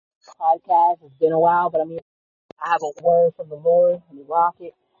podcast. It's been a while, but I have a word from the Lord. Let me rock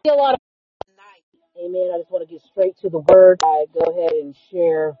it. See a lot of tonight. Amen. I just want to get straight to the word. I go ahead and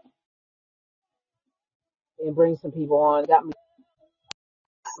share and bring some people on. Got me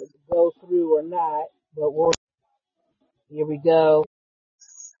to go through or not, but here we go.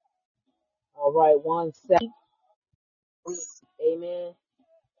 All right, 1 second. Amen.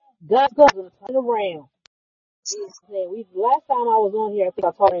 God's going to turn around. Jesus' name. Last time I was on here, I think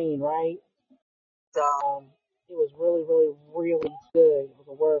I taught rain, right? It was really, really, really good. It was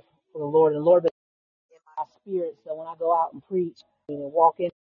a word for the Lord, and the Lord been in my spirit. So when I go out and preach and walk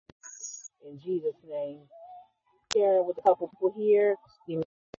in Jesus' name, sharing with a couple people here,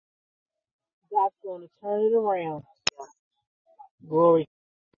 God's going to turn it around. Glory.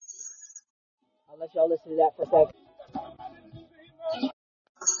 I'll let y'all listen to that for a second.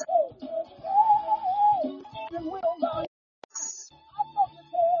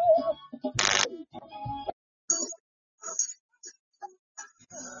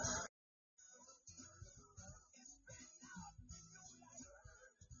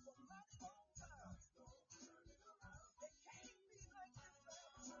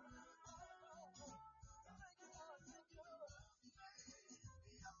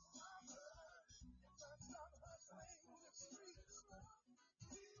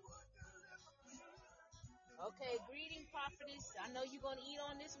 Okay, greeting prophetess. I know you're going to eat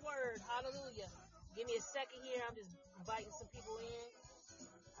on this word. Hallelujah. Give me a second here. I'm just inviting some people in.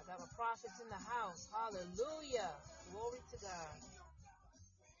 I got my prophets in the house. Hallelujah. Glory to God.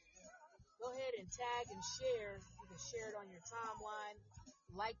 Go ahead and tag and share. You can share it on your timeline.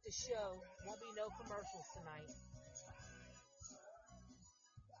 Like the show. Won't be no commercials tonight.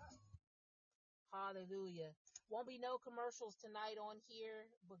 Hallelujah. Won't be no commercials tonight on here,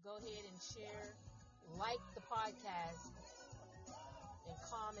 but go ahead and share. Like the podcast and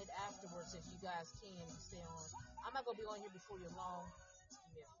comment afterwards if you guys can and stay on. I'm not going to be on here before you're long.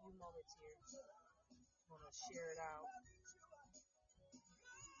 Give me a few moments here. I'm going to share it out.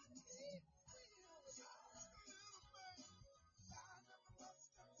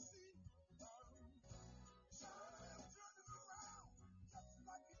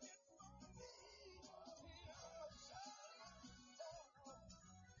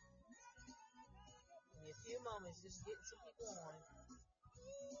 Give me a few moments, just getting some people on.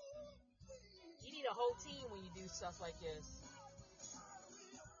 You need a whole team when you do stuff like this.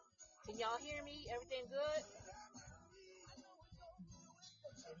 Can y'all hear me? Everything good?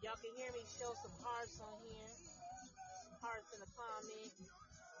 If y'all can hear me, show some hearts on here. Some hearts in the comment.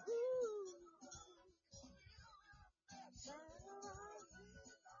 Woo! Turn around.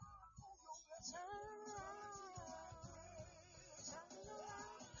 Turn around. Turn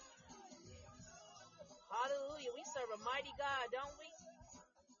around. Hallelujah. We serve a mighty God, don't we?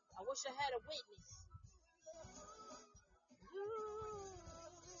 I wish I had a witness. Woo!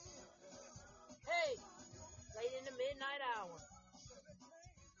 Hey, late in the midnight hour.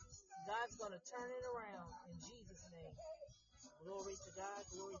 God's going to turn it around in Jesus' name. Glory to God,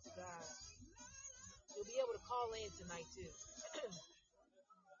 glory to God. You'll be able to call in tonight, too.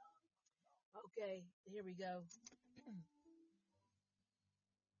 Okay, here we go.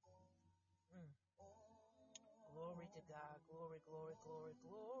 Glory to God, glory, glory, glory,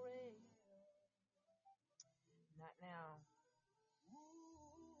 glory. Not now.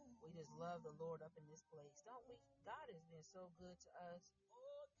 We just love the Lord up in this place, don't we? God has been so good to us.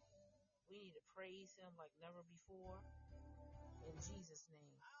 We need to praise him like never before. In Jesus'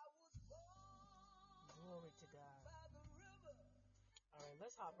 name. Glory to God. All right,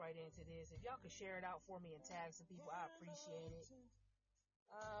 let's hop right into this. If y'all could share it out for me and tag some people, I appreciate it.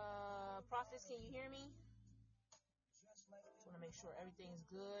 Prophets, can you hear me? Just want to make sure everything's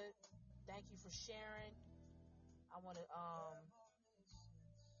good. Thank you for sharing. I want to,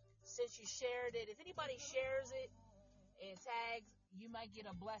 since you shared it, if anybody shares it and tags, you might get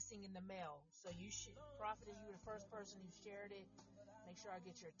a blessing in the mail. So you should, Prophet, if you were the first person who shared it, make sure I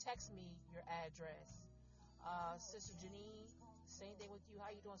get text me your address. Sister Janine, same thing with you.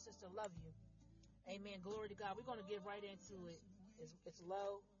 How you doing, sister? Love you. Amen. Glory to God. We're going to get right into it. It's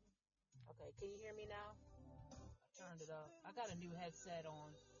low. Okay. Can you hear me now? I turned it up. I got a new headset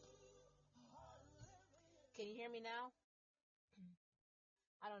on. Can you hear me now?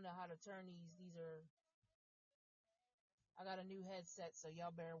 I don't know how to turn these. I got a new headset, so y'all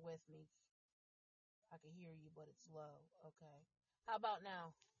bear with me. I can hear you, but it's low. Okay. How about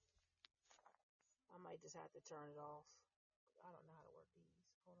now? I might just have to turn it off. I don't know how to work these.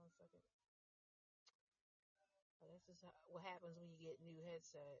 Hold on a second. This is what happens when you get new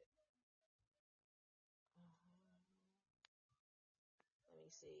headset. Let me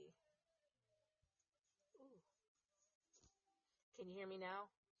see. Can you hear me now?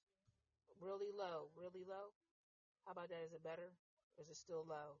 Really low, really low. How about that? Is it better? Or is it still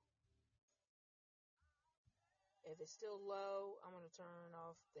low? If it's still low, I'm going to turn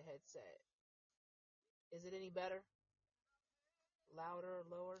off the headset. Is it any better? Louder,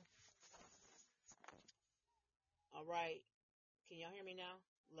 lower? All right. Can y'all hear me now?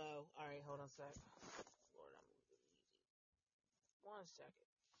 Low. All right, hold on a sec. Lord, I'm moving easy. 1 second.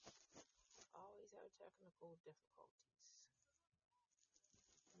 Always have technical difficulties.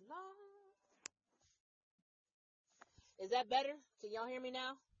 Long. Is that better? Can y'all hear me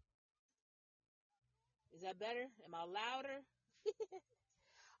now? Is that better? Am I louder?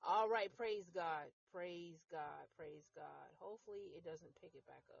 All right, praise God. Praise God. Praise God. Hopefully it doesn't pick it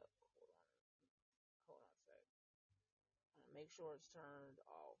back up. Hold on a sec. Make sure it's turned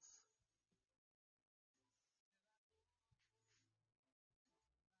off.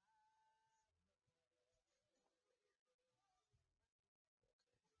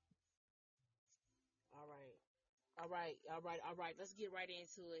 All right. All right. All right. All right. Let's get right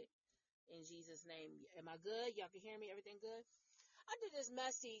into it in Jesus' name. Am I good? Y'all can hear me? Everything good? I did this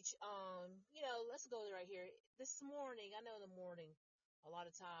message, let's go right here. This morning, I know in the morning, a lot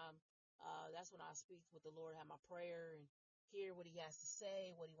of time, that's when I speak with the Lord, have my prayer and hear what he has to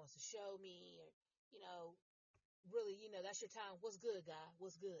say, what he wants to show me, or, really, that's your time. What's good, God?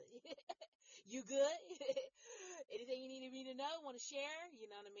 What's good? You good? Anything you need me to know, want to share? You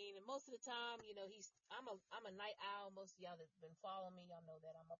know what I mean? And most of the time, I'm a night owl. Most of y'all that have been following me, y'all know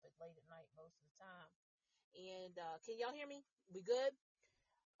that I'm up at late at night most of the time. And can y'all hear me? We good?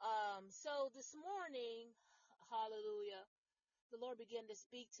 So this morning, hallelujah, the Lord began to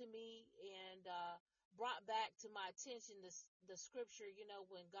speak to me and brought back to my attention the scripture,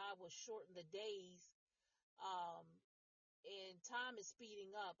 when God will shorten the days, um, and time is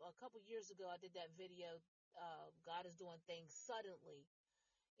speeding up. A couple years ago, I did that video. God is doing things suddenly,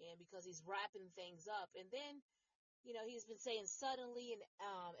 and because he's wrapping things up. And then, he's been saying suddenly and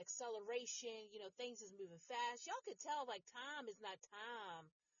acceleration, things is moving fast. Y'all could tell like time is not time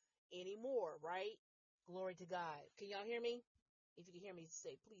anymore, right? Glory to God. Can y'all hear me? If you can hear me,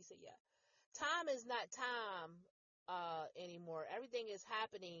 please say yeah. Time is not time anymore. Everything is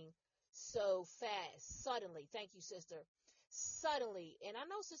happening so fast, suddenly. Thank you, sister. Suddenly. And I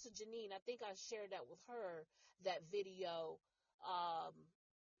know Sister Janine, I think I shared that with her, that video. Um,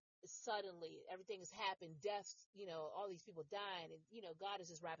 Suddenly, everything has happened, deaths, all these people dying, and, God is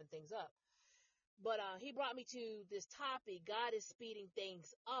just wrapping things up. But he brought me to this topic, God is speeding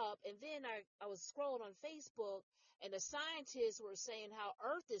things up. And then I was scrolling on Facebook, and the scientists were saying how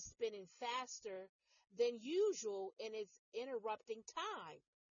Earth is spinning faster than usual, and it's interrupting time.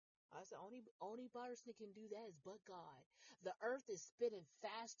 I said, only person can do that is but God. The earth is spinning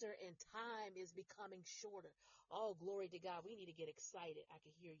faster and time is becoming shorter. Oh, glory to God. We need to get excited. I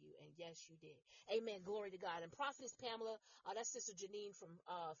can hear you. And yes, you did. Amen. Glory to God. And Prophetess Pamela, that's Sister Janine from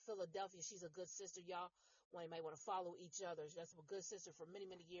Philadelphia. She's a good sister, y'all. Well, you might want to follow each other. That's a good sister for many,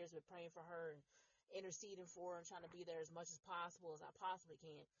 many years. Been praying for her and interceding for her and trying to be there as much as possible as I possibly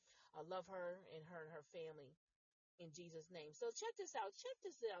can. I love her and her family in Jesus' name. So check this out. Check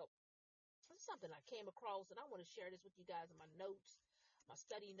this out. It's something I came across, and I want to share this with you guys in my notes, my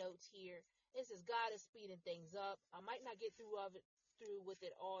study notes here. It says God is speeding things up. I might not get through with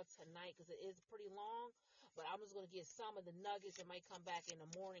it all tonight because it is pretty long, but I'm just going to get some of the nuggets and might come back in the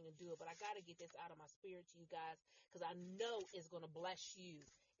morning and do it. But I got to get this out of my spirit to you guys because I know it's going to bless you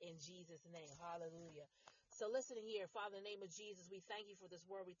in Jesus' name. Hallelujah. So listen here, Father, in the name of Jesus, we thank you for this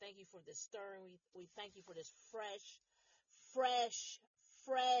word. We thank you for this stirring. We thank you for this fresh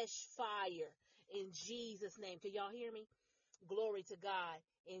fire in Jesus' name. Can y'all hear me? Glory to God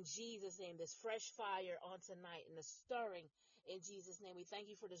in Jesus' name. This fresh fire on tonight and the stirring in Jesus' name. We thank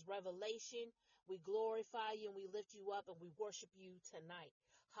you for this revelation. We glorify you and we lift you up and we worship you tonight.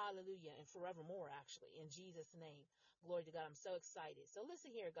 Hallelujah. And forevermore, actually, in Jesus' name. Glory to God. I'm so excited. So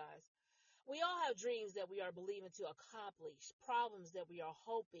listen here, guys. We all have dreams that we are believing to accomplish, problems that we are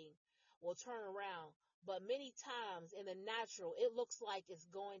hoping will turn around. But many times in the natural, it looks like it's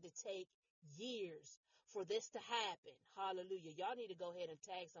going to take years for this to happen. Hallelujah. Y'all need to go ahead and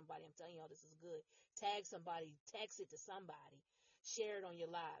tag somebody. I'm telling y'all this is good. Tag somebody, text it to somebody. Share it on your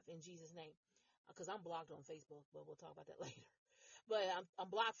live in Jesus' name. Because I'm blocked on Facebook, but we'll talk about that later. But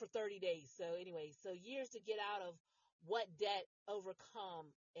I'm blocked for 30 days. So anyway, so years to get out of what debt, overcome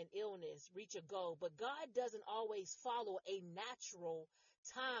an illness, reach a goal. But God doesn't always follow a natural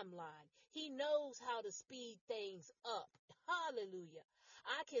timeline. He knows how to speed things up. Hallelujah.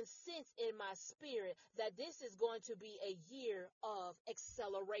 I can sense in my spirit that this is going to be a year of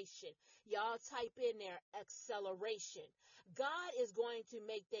acceleration. Y'all type in there, acceleration. God is going to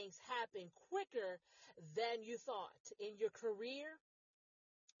make things happen quicker than you thought. In your career,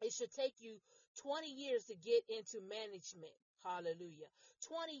 it should take you 20 years to get into management. Hallelujah.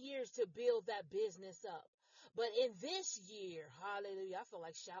 20 years to build that business up. But in this year, hallelujah, I feel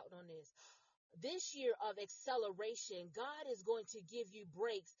like shouting on this year of acceleration, God is going to give you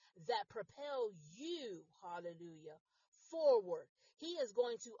breaks that propel you, hallelujah, forward. He is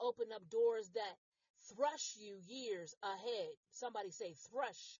going to open up doors that thrush you years ahead. Somebody say,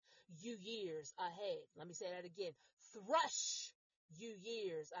 thrush you years ahead. Let me say that again. Thrush you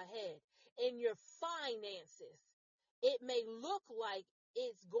years ahead. In your finances, it may look like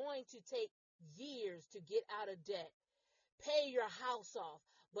it's going to take years to get out of debt. Pay your house off,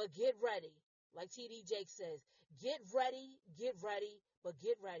 but get ready. Like TD Jake says, get ready, but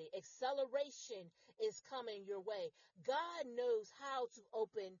get ready. Acceleration is coming your way. God knows how to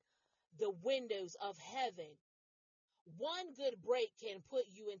open the windows of heaven. One good break can put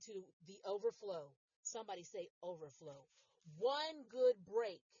you into the overflow. Somebody say overflow. One good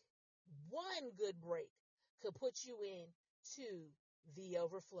break could put you into the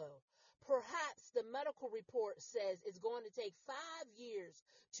overflow. Perhaps the medical report says it's going to take 5 years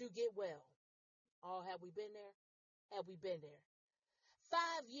to get well. Oh, have we been there? Have we been there?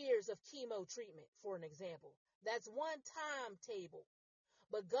 5 years of chemo treatment, for an example. That's one timetable.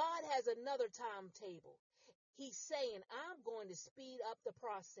 But God has another timetable. He's saying, I'm going to speed up the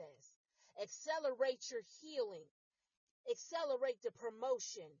process, accelerate your healing, accelerate the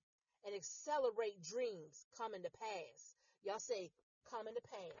promotion, and accelerate dreams coming to pass. Y'all say, coming to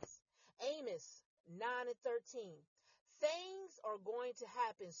pass. Amos 9:13. Things are going to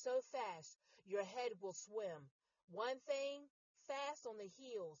happen so fast, your head will swim. One thing fast on the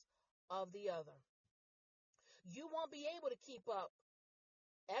heels of the other. You won't be able to keep up.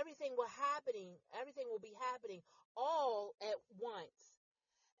 Everything will be happening all at once.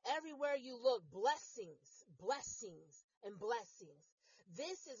 Everywhere you look, blessings, and blessings.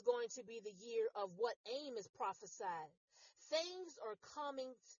 This is going to be the year of what Amos prophesied. Things are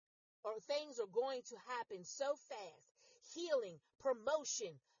going to happen so fast. Healing,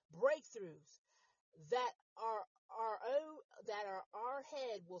 promotion, breakthroughs that our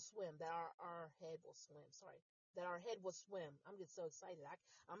head will swim. That our head will swim. I'm just so excited.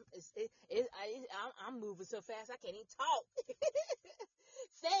 I'm moving so fast I can't even talk.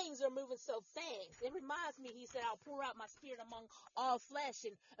 Things are moving so fast. It reminds me, he said, I'll pour out my spirit among all flesh.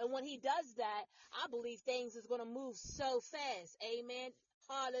 And when he does that, I believe things is going to move so fast. Amen.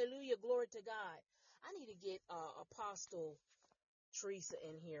 Hallelujah. Glory to God. I need to get Apostle Teresa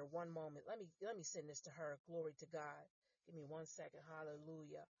in here. One moment. Let me send this to her. Glory to God. Give me 1 second.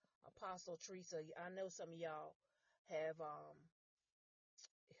 Hallelujah. Apostle Teresa, I know some of y'all have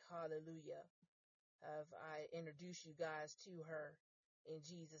hallelujah. Have I introduced you guys to her in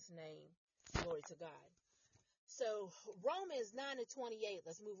Jesus' name. Glory to God. So Romans 9:28,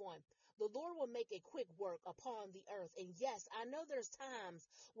 let's move on. The Lord will make a quick work upon the earth. And yes, I know there's times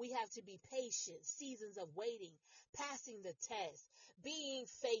we have to be patient, seasons of waiting, passing the test, being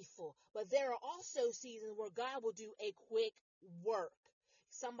faithful. But there are also seasons where God will do a quick work.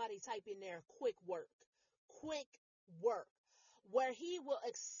 Somebody type in there, quick work. Quick work. Where he will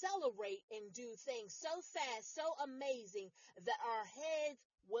accelerate and do things so fast, so amazing that our heads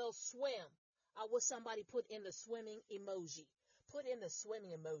will swim. I wish somebody put in the swimming emoji. Put in the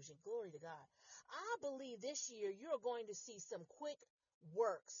swimming emoji. Glory to God. I believe this year you're going to see some quick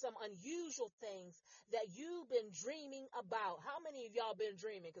work, some unusual things that you've been dreaming about. How many of y'all been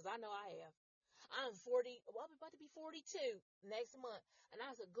dreaming? Because I know I have. I'm 40. Well, I'm about to be 42 next month. And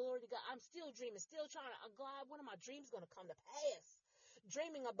I said, glory to God. I'm still dreaming, still trying to, God, when are my dreams going to come to pass?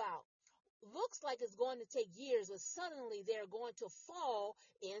 Dreaming about. Looks like it's going to take years, but suddenly they're going to fall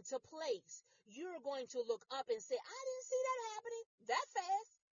into place. You're going to look up and say, I didn't see that happening that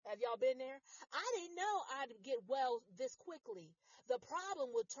fast. Have y'all been there? I didn't know I'd get well this quickly. The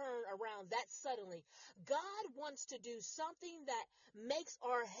problem will turn around that suddenly. God wants to do something that makes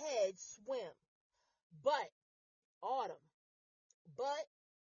our heads swim. But Autumn, but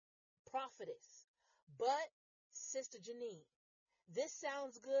Prophetess, but Sister Janine, this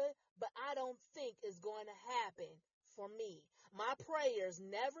sounds good, but I don't think it's going to happen for me. My prayers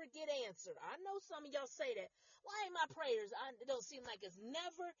never get answered. I know some of y'all say that. Why ain't my prayers? It don't seem like it's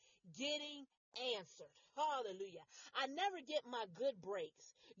never getting answered. Hallelujah. I never get my good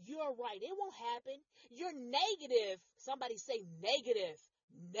breaks. You're right. It won't happen. You're negative. Somebody say negative.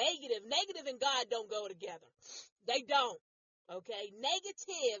 Negative and God don't go together. They don't. Okay,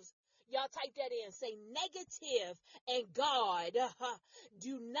 negatives. Y'all type that in. Say negative and God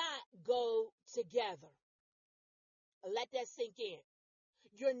do not go together. Let that sink in.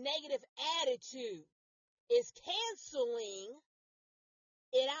 Your negative attitude is canceling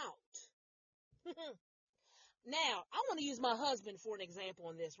it out. Now, I want to use my husband for an example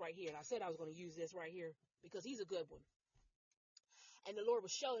on this right here. And I said I was going to use this right here because he's a good one. And the Lord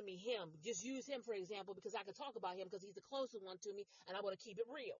was showing me him. Just use him for example because I could talk about him because he's the closest one to me and I want to keep it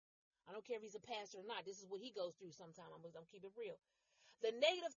real. I don't care if he's a pastor or not. This is what he goes through sometimes. I'm keep it real. The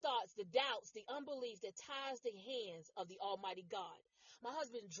negative thoughts, the doubts, the unbelief that ties the hands of the Almighty God. My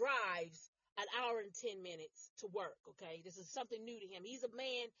husband drives an hour and 10 minutes to work, okay? This is something new to him. He's a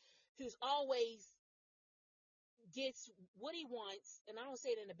man who's always gets what he wants, and I don't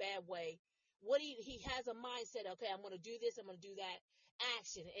say it in a bad way. What he has a mindset, okay, I'm going to do this, I'm going to do that.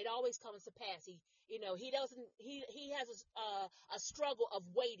 Action. It always comes to pass. He has a struggle of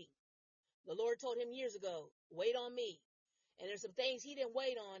waiting. The Lord told him years ago, wait on me. And there's some things he didn't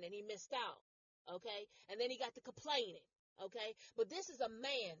wait on and he missed out. Okay. And then he got to complaining. Okay. But this is a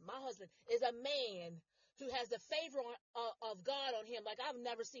man. My husband is a man who has the favor of God on him like I've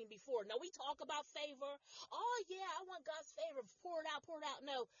never seen before. Now we talk about favor. Oh yeah, I want God's favor. Pour it out, pour it out.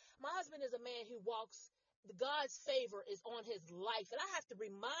 No, my husband is a man who walks. God's favor is on his life. And I have to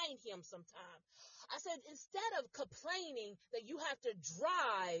remind him sometimes. I said, instead of complaining that you have to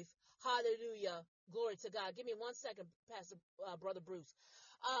drive, hallelujah, glory to God. Give me 1 second, Pastor Brother Bruce.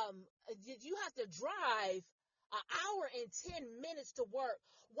 You have to drive an hour and 10 minutes to work.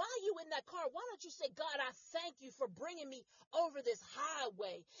 While you in that car, why don't you say, God, I thank you for bringing me over this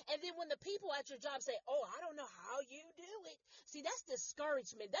highway. And then when the people at your job say, oh, I don't know how you do it. See, that's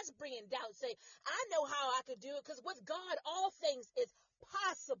discouragement. That's bringing doubt. Say, I know how I could do it because with God, all things is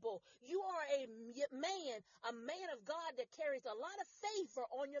possible. You are a man of God that carries a lot of favor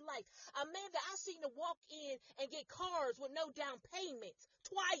on your life. A man that I seen to walk in and get cars with no down payments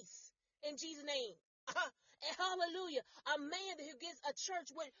twice in Jesus' name. And hallelujah. A man who gets a church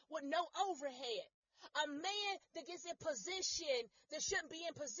with no overhead. A man that gets in position that shouldn't be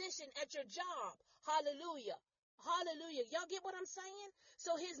in position at your job. Hallelujah. Hallelujah. Y'all get what I'm saying?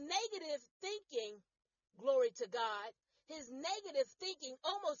 So his negative thinking, glory to God, his negative thinking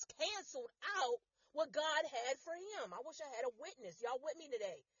almost canceled out what God had for him. I wish I had a witness. Y'all with me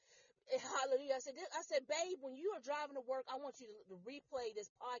today? Hallelujah. I said, babe, when you are driving to work, I want you to replay this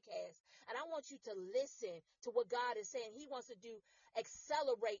podcast and I want you to listen to what God is saying. He wants to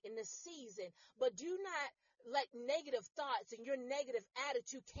accelerate in this season, but do not let negative thoughts and your negative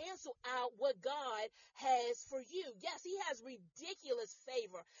attitude cancel out what God has for you. Yes, he has ridiculous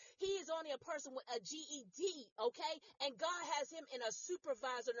favor. He is only a person with a GED, okay? And God has him in a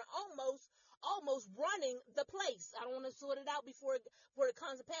supervisor and almost running the place. I don't want to sort it out before it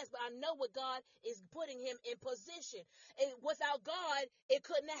comes to pass, but I know what God is putting him in position. And without God, it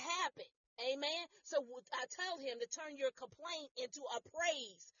couldn't have happened. Amen. So I tell him to turn your complaint into a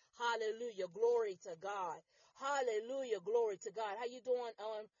praise. Hallelujah. Glory to God. Hallelujah. Glory to God. How you doing,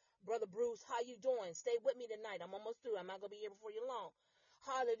 Brother Bruce? How you doing? Stay with me tonight. I'm almost through. I'm not going to be here before you long.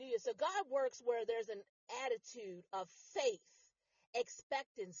 Hallelujah. So God works where there's an attitude of faith,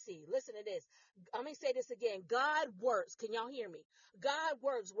 expectancy. Listen to this. Let me say this again. God works. Can y'all hear me? God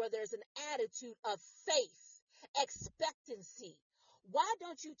works where there's an attitude of faith, expectancy. Why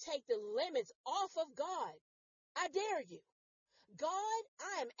don't you take the limits off of God? I dare you. God,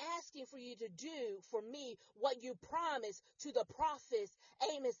 I am asking for you to do for me what you promised to the prophets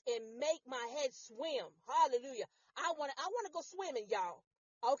Amos and make my head swim. Hallelujah. I want to go swimming, y'all.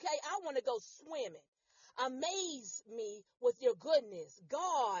 Okay? I want to go swimming. Amaze me with your goodness.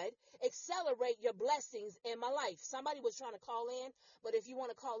 God, accelerate your blessings in my life. Somebody was trying to call in, but if you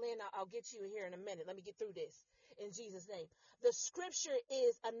want to call in, I'll get you here in a minute. Let me get through this in Jesus' name. The scripture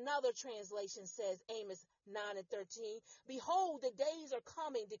is another translation says, Amos 9:13. Behold, the days are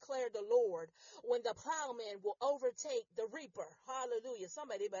coming, declared the Lord, when the plowman will overtake the reaper. Hallelujah.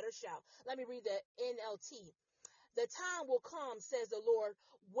 Somebody better shout. Let me read the NLT. The time will come, says the Lord,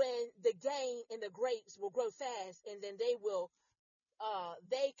 when the grain and the grapes will grow fast, and then they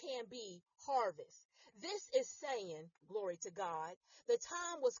can be harvest. This is saying, glory to God, the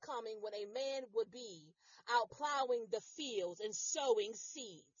time was coming when a man would be out plowing the fields and sowing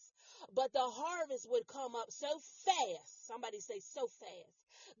seeds. But the harvest would come up so fast. Somebody say so fast.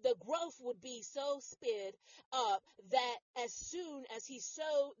 The growth would be so sped up that as soon as he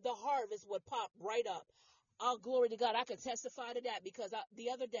sowed, the harvest would pop right up. Oh, glory to God. I can testify to that because the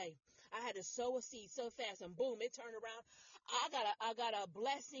other day I had to sow a seed so fast, and boom, it turned around. I got a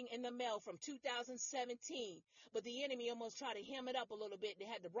blessing in the mail from 2017, but the enemy almost tried to hem it up a little bit. They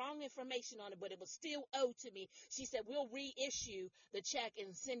had the wrong information on it, but it was still owed to me. She said, we'll reissue the check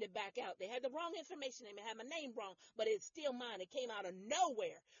and send it back out. They had the wrong information. They may have my name wrong, but it's still mine. It came out of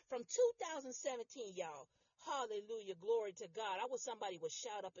nowhere from 2017, y'all. Hallelujah. Glory to God. I wish somebody would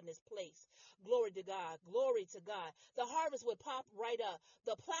shout up in this place. Glory to God. Glory to God. The harvest would pop right up.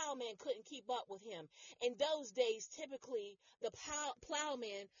 The plowman couldn't keep up with him. In those days, typically, the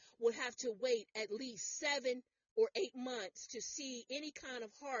plowman would have to wait at least 7 or 8 months to see any kind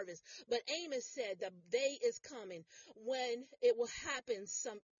of harvest. But Amos said the day is coming when it will happen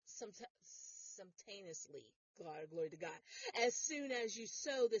simultaneously. God, glory to God. As soon as you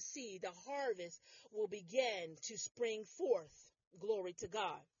sow the seed, the harvest will begin to spring forth. Glory to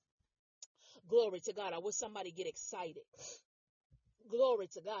God. Glory to God. I wish somebody get excited. Glory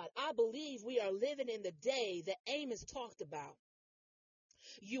to God. I believe we are living in the day that Amos talked about.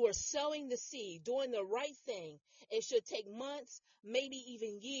 You are sowing the seed, doing the right thing. It should take months, maybe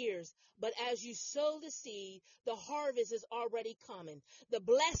even years. But as you sow the seed, the harvest is already coming. The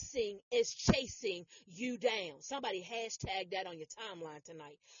blessing is chasing you down. Somebody hashtag that on your timeline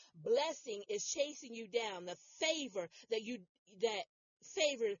tonight. Blessing is chasing you down. The favor that you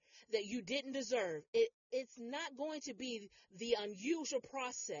didn't deserve. It's not going to be the unusual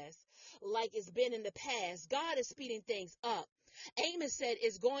process like it's been in the past. God is speeding things up. Amos said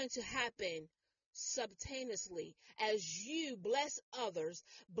it's going to happen simultaneously. As you bless others,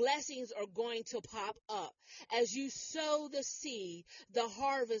 blessings are going to pop up. As you sow the seed, the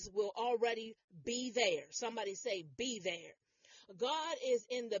harvest will already be there. Somebody say, be there. God is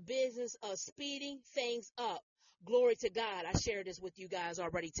in the business of speeding things up. Glory to God. I shared this with you guys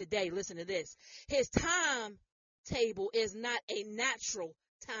already today. Listen to this. His timetable is not a natural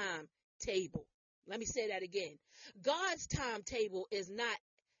timetable. Let me say that again. God's timetable is not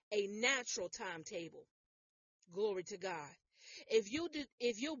a natural timetable. Glory to God. If you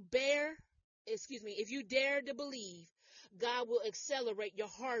dare to believe, God will accelerate your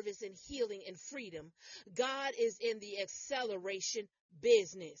harvest and healing and freedom. God is in the acceleration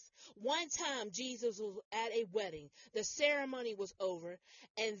business. One time Jesus was at a wedding. The ceremony was over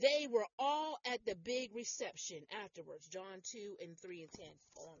and they were all at the big reception afterwards. John 2 and 3 and 10.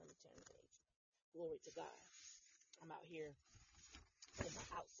 Hold on, let me turn the page. Glory to God. I'm out here in my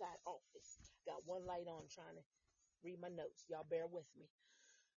outside office. Got one light on trying to read my notes. Y'all bear with me.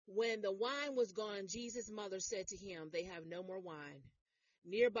 When the wine was gone, Jesus' mother said to him, they have no more wine.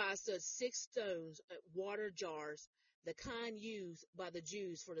 Nearby stood 6 stones, water jars, the kind used by the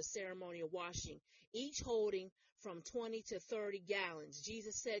Jews for the ceremonial washing, each holding from 20 to 30 gallons.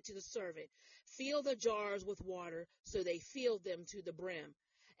 Jesus said to the servant, fill the jars with water, so they filled them to the brim.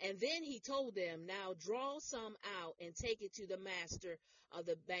 And then he told them, now draw some out and take it to the master of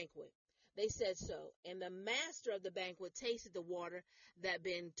the banquet. They said so. And the master of the banquet tasted the water that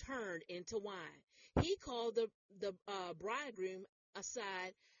been turned into wine. He called the bridegroom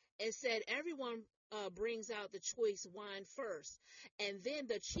aside and said, everyone brings out the choice wine first, and then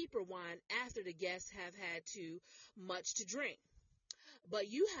the cheaper wine after the guests have had too much to drink. But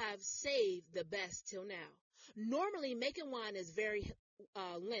you have saved the best till now. Normally, making wine is very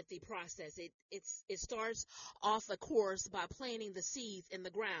lengthy process. It starts off, of course, by planting the seeds in the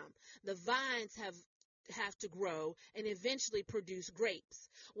ground. The vines have to grow and eventually produce grapes.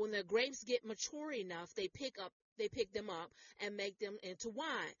 When the grapes get mature enough, they pick them up and make them into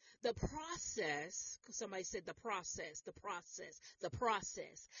wine. The process, somebody said the process.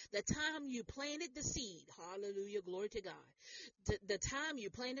 The time you planted the seed, hallelujah, glory to God. The time you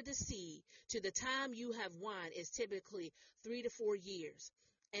planted the seed to the time you have wine is typically 3 to 4 years.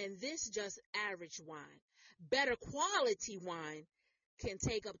 And this just average wine. Better quality wine can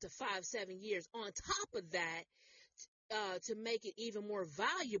take up to 5-7 years. On top of that, to make it even more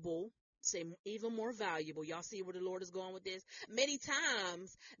valuable, y'all see where the Lord is going with this? Many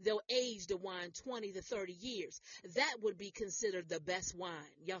times they'll age the wine 20 to 30 years. That would be considered the best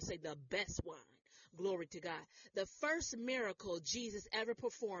wine. Y'all say the best wine. Glory to God. The first miracle Jesus ever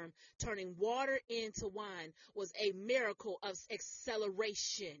performed, turning water into wine, was a miracle of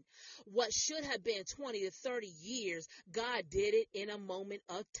acceleration. What should have been 20 to 30 years, God did it in a moment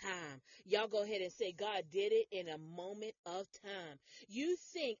of time. Y'all go ahead and say, God did it in a moment of time. You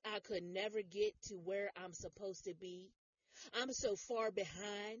think I could never get to where I'm supposed to be? I'm so far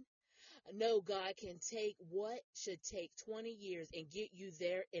behind. No, God can take what should take 20 years and get you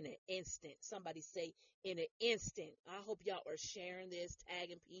there in an instant. Somebody say in an instant. I hope y'all are sharing this,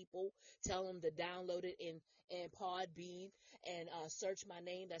 tagging people, tell them to download it in Podbean and search my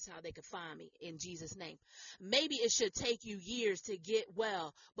name. That's how they can find me, in Jesus' name. Maybe it should take you years to get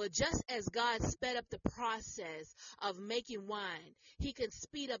well, but just as God sped up the process of making wine, he can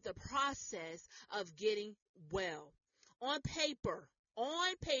speed up the process of getting well. On paper,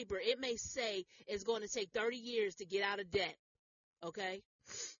 it may say it's going to take 30 years to get out of debt. Okay?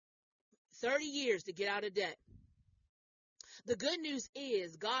 30 years to get out of debt. The good news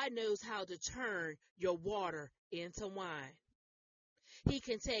is God knows how to turn your water into wine. He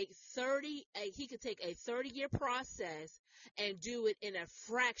can take a 30-year process and do it in a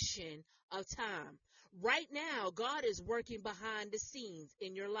fraction of time. Right now, God is working behind the scenes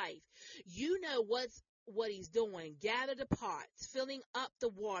in your life. You know what he's doing. Gather the pots, filling up the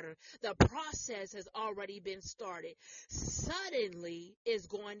water. The process has already been started. Suddenly it's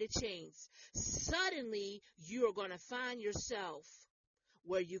going to change. Suddenly you are going to find yourself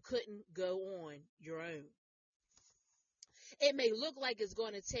where you couldn't go on your own. It may look like it's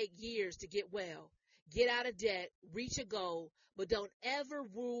going to take years to get well, get out of debt, reach a goal, but don't ever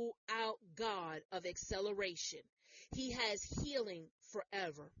rule out God of acceleration. He has healing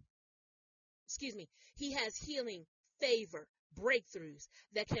forever. He has healing, favor, breakthroughs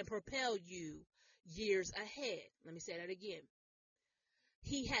that can propel you years ahead. Let me say that again.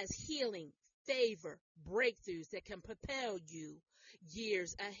 He has healing, favor, breakthroughs that can propel you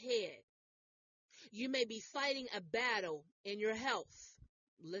years ahead. You may be fighting a battle in your health.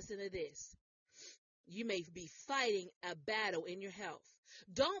 Listen to this. You may be fighting a battle in your health.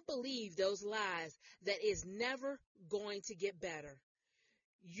 Don't believe those lies that it's never going to get better.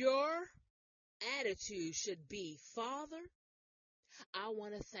 Your attitude should be, Father, I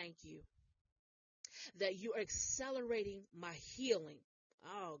want to thank you that you are accelerating my healing.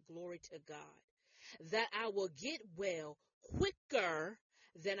 Oh, glory to God. That I will get well quicker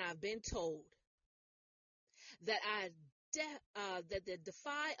than I've been told. That I'll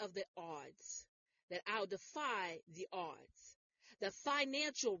defy the odds. The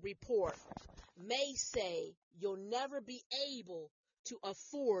financial report may say you'll never be able to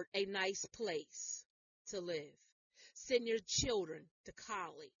afford a nice place to live. Send your children to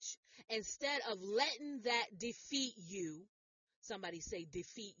college. Instead of letting that defeat you, somebody say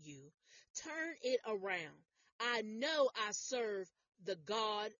defeat you, turn it around. I know I serve a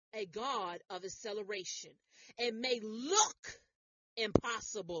God of acceleration. It may look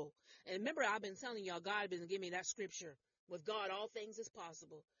impossible. And remember, I've been telling y'all, God has been giving me that scripture. With God, all things is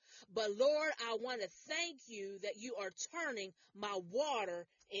possible. But Lord, I want to thank you that you are turning my water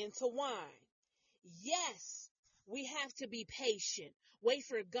into wine. Yes, we have to be patient. Wait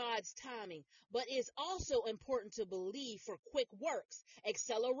for God's timing. But it's also important to believe for quick works,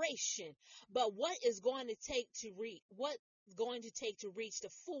 acceleration. But what is going to take to reach the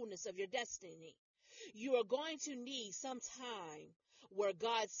fullness of your destiny? You are going to need some time where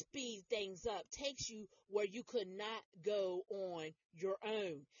God speeds things up, takes you where you could not go on your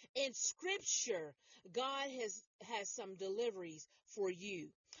own. In scripture, God has some deliveries for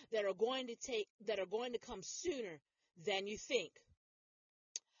you that are going to come sooner than you think.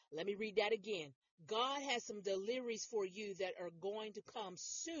 Let me read that again. God has some deliveries for you that are going to come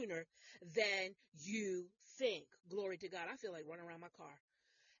sooner than you think. Glory to God. I feel like running around my car.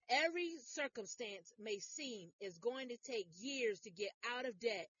 Every circumstance may seem is going to take years to get out of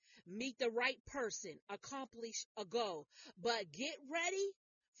debt, meet the right person, accomplish a goal. But get ready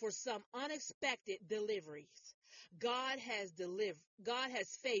for some unexpected deliveries. God has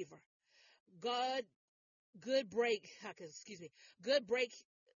favor. Good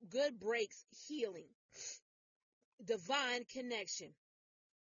breaks healing. Divine connection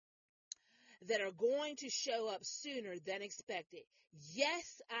that are going to show up sooner than expected.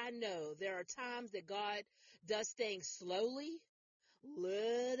 Yes, I know there are times that God does things slowly,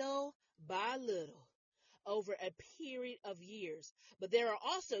 little by little, over a period of years. But there are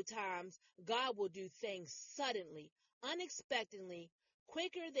also times God will do things suddenly, unexpectedly,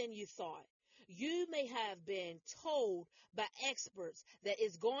 quicker than you thought. You may have been told by experts that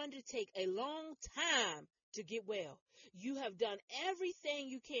it's going to take a long time to get well. You have done everything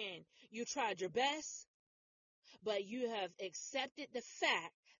you can. You tried your best, but you have accepted the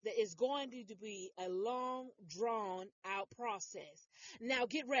fact that it's going to be a long, drawn-out process. Now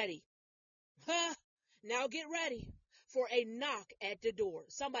get ready. Now get ready for a knock at the door.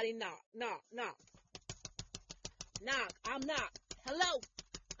 Somebody knock, knock, knock. Knock, I'm knock. Hello,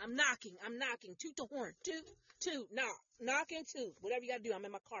 I'm knocking. Toot the horn. Toot, Toot, knock and toot. Whatever you got to do. I'm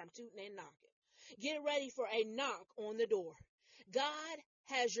in my car. I'm tooting and knocking. Get ready for a knock on the door. God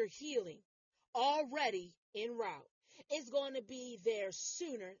has your healing already en route. It's going to be there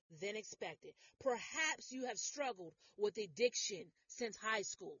sooner than expected. Perhaps you have struggled with addiction since high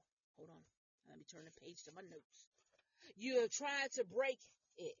school. Hold on. Let me turn the page to my notes. You have tried to break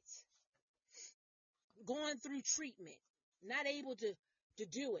it. Going through treatment. Not able to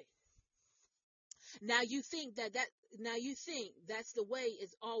do it. Now you think that's the way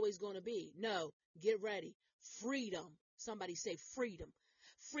it's always going to be. No, get ready. Freedom. Somebody say freedom.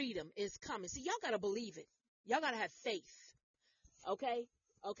 Freedom is coming. See, y'all got to believe it. Y'all got to have faith. Okay?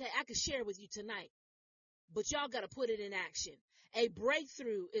 Okay, I can share with you tonight. But y'all got to put it in action. A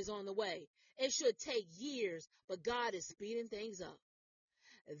breakthrough is on the way. It should take years, but God is speeding things up.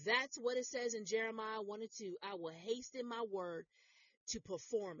 That's what it says in Jeremiah 1:2. I will hasten my word to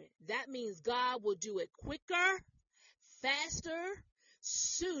perform it. That means God will do it quicker, faster,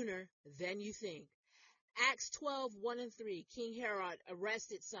 sooner than you think. Acts 12:1-3. King Herod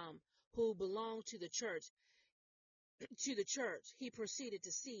arrested some who belonged to the church. He proceeded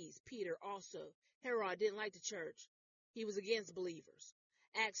to seize Peter also. Herod didn't like the church. He was against believers.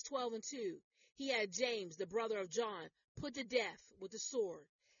 Acts 12:2. He had James, the brother of John, put to death with the sword.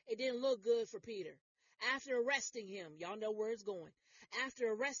 It didn't look good for Peter. After arresting him, y'all know where it's going.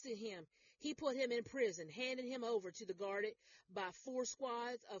 After arresting him, he put him in prison, handed him over to the guarded by 4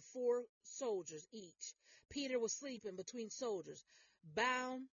 squads of 4 soldiers each. Peter was sleeping between soldiers,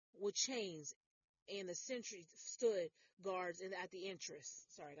 bound with chains, and the sentry stood guards at the entrance.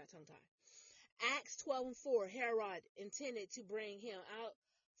 Sorry, I got tongue-tied. Acts 12:4, Herod intended to bring him out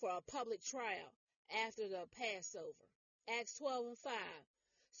for a public trial after the Passover. Acts 12:5,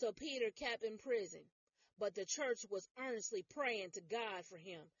 so Peter kept in prison, but the church was earnestly praying to God for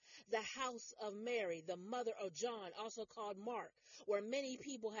him. The house of Mary, the mother of John, also called Mark, where many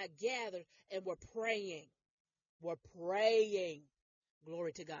people had gathered and were praying.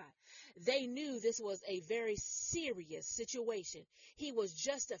 Glory to God. They knew this was a very serious situation. He was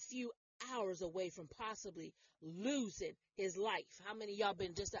just a few hours away from possibly losing his life. How many of y'all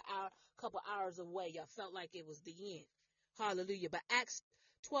been just a couple hours away? Y'all felt like it was the end. Hallelujah. But Acts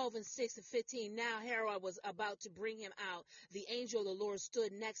 12:6-15, now Herod was about to bring him out. The angel of the Lord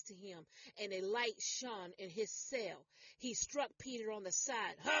stood next to him, and a light shone in his cell. He struck Peter on the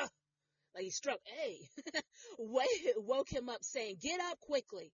side. Huh! Like he struck, woke him up saying, get up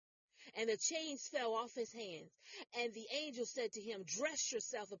quickly. And the chains fell off his hands. And the angel said to him, dress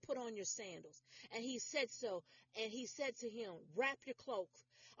yourself and put on your sandals. And he said so. And he said to him, wrap your cloak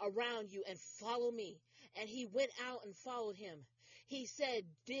around you and follow me. And he went out and followed him. He said,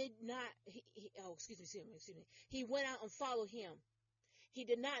 He went out and followed him. He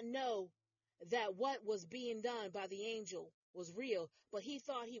did not know that what was being done by the angel was real, but he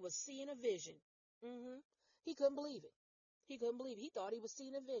thought he was seeing a vision. He couldn't believe it. He thought he was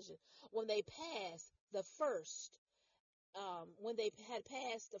seeing a vision. When they passed the first, had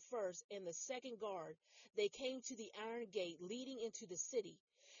passed the first and the second guard, they came to the iron gate leading into the city.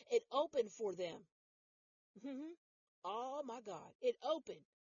 It opened for them. Oh my God. It opened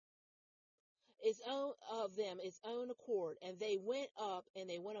its own accord, and they went up and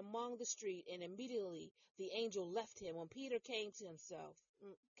they went among the street, and immediately the angel left him. When Peter came to himself,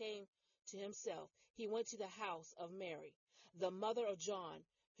 he went to the house of Mary, the mother of John,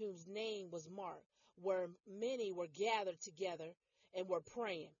 whose name was Mark, where many were gathered together and were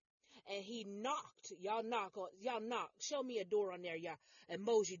praying. And he knocked. Y'all knock. Show me a door on there, y'all.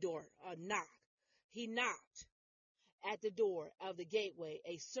 Emoji door. Knock. He knocked at the door of the gateway.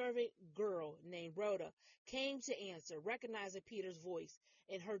 A servant girl named Rhoda came to answer. Recognizing Peter's voice,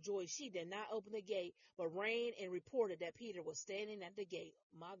 in her joy, she did not open the gate, but ran and reported that Peter was standing at the gate.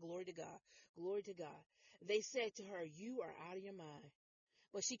 My glory to God. Glory to God. They said to her, you are out of your mind.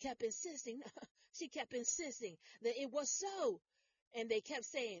 But she kept insisting. That it was so. And they kept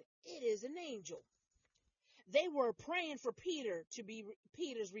saying, it is an angel. They were praying for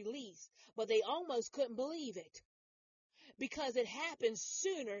Peter's release, but they almost couldn't believe it, because it happened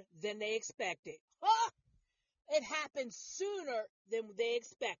sooner than they expected. It happened sooner than they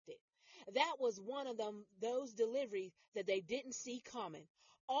expected. That was one of those deliveries that they didn't see coming.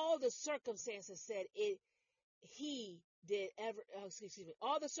 All the circumstances said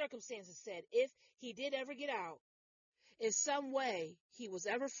all the circumstances said if he did ever get out, in some way he was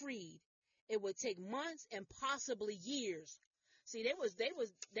ever freed, it would take months and possibly years. See, they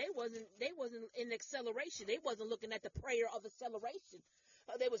wasn't in acceleration. They wasn't looking at the prayer of acceleration.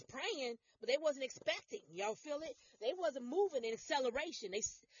 They was praying, but they wasn't expecting. Y'all feel it? They wasn't moving in acceleration.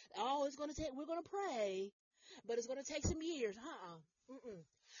 It's going to take, we're going to pray. but it's going to take some years. Mm-mm.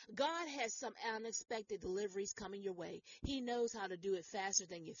 God has some unexpected deliveries coming your way. He knows how to do it faster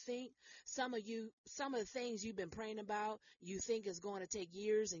than you think. Some of the things you've been praying about, you think is going to take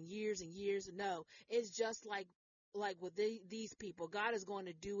years and years and years. No, it's just like with these people. God is going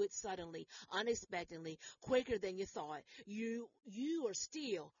to do it suddenly, unexpectedly, quicker than you thought. You are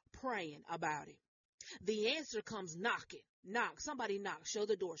still praying about it. The answer comes knocking. Knock. Somebody knock. Show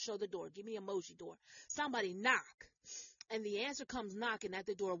the door. Show the door. Give me emoji door. Somebody knock. And the answer comes knocking at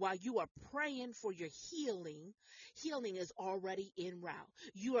the door while you are praying for your healing. Healing is already en route.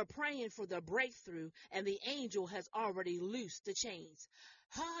 You are praying for the breakthrough, and the angel has already loosed the chains.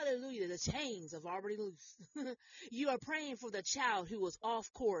 Hallelujah. The chains have already loosed. You are praying for the child who was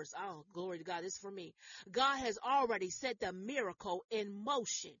off course. Oh, glory to God. This is for me. God has already set the miracle in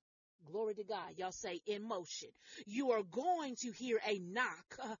motion. Glory to God. Y'all say in motion. You are going to hear a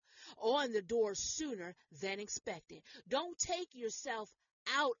knock on the door sooner than expected. Don't take yourself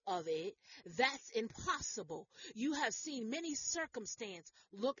out of it. That's impossible. You have seen many circumstances.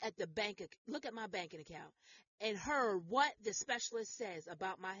 Look at my banking account and heard what the specialist says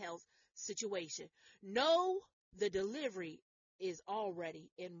about my health situation. Know the delivery is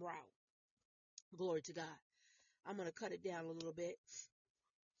already en route. Glory to God. I'm going to cut it down a little bit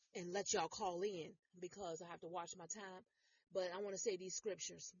and let y'all call in because I have to watch my time. But I want to say these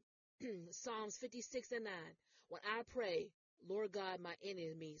scriptures. Psalms 56 and 9. When I pray, Lord God, my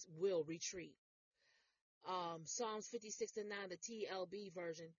enemies will retreat. Psalms 56 and 9, the TLB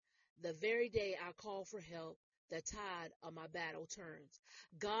version. The very day I call for help, the tide of my battle turns.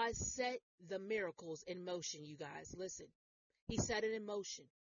 God set the miracles in motion, you guys. Listen. He set it in motion.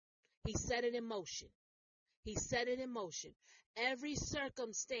 He set it in motion. He set it in motion. Every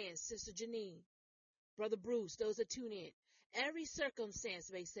circumstance, Sister Janine, Brother Bruce, those that tune in, every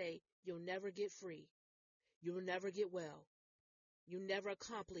circumstance may say, you'll never get free. You will never get well. You never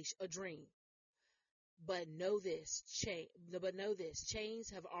accomplish a dream. But know this, chains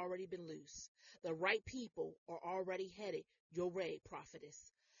have already been loose. The right people are already headed your way,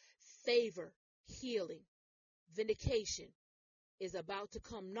 prophetess. Favor, healing, vindication is about to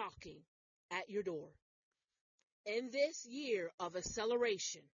come knocking at your door. In this year of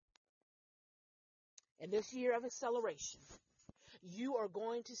acceleration, you are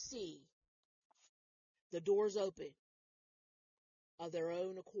going to see the doors open of their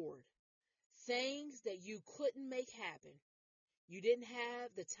own accord. Things that you couldn't make happen. You didn't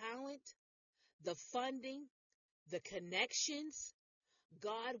have the talent, the funding, the connections.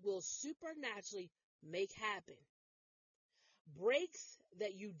 God will supernaturally make happen. Breaks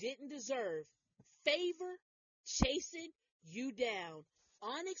that you didn't deserve. Favor chasing you down.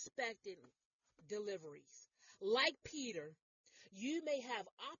 Unexpected deliveries. Like Peter, you may have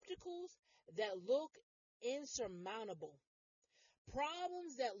obstacles that look insurmountable.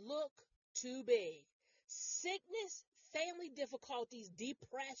 Problems that look too big. Sickness, family difficulties,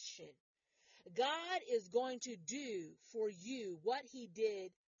 depression. God is going to do for you what he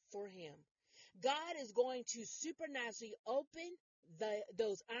did for him. God is going to supernaturally open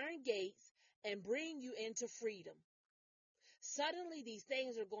those iron gates and bring you into freedom. Suddenly, these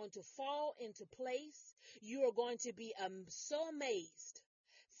things are going to fall into place. You are going to be so amazed,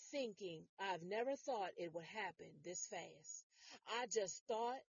 thinking, I've never thought it would happen this fast. I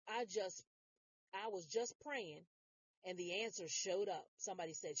was just praying, and the answer showed up.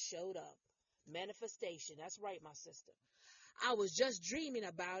 Somebody said showed up. Manifestation. That's right, my sister. I was just dreaming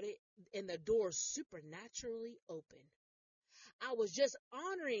about it, and the door supernaturally opened. I was just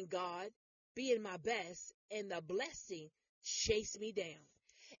honoring God, being my best, and the blessing chased me down.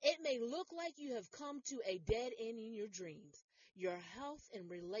 It may look like you have come to a dead end in your dreams, your health and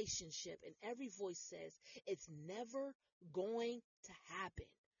relationship, and every voice says it's never going to happen.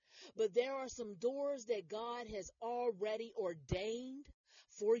 But there are some doors that God has already ordained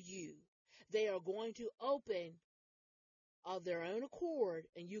for you. They are going to open of their own accord,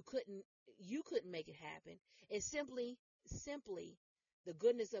 and you couldn't make it happen. It's simply the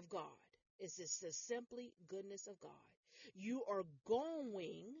goodness of God. It's just the simply goodness of God. You are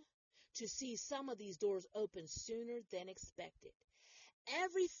going to see some of these doors open sooner than expected.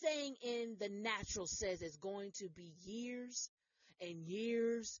 Everything in the natural says it's going to be years and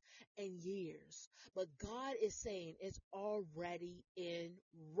years and years. But God is saying it's already en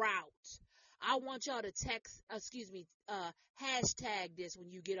route. I want y'all to hashtag this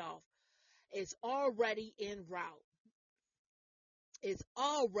when you get off. It's already en route. It's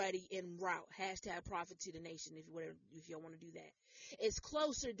already en route. Hashtag prophet to the nation if y'all want to do that. It's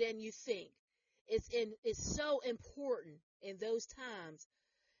closer than you think. It's so important in those times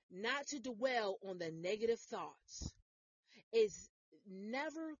not to dwell on the negative thoughts. It's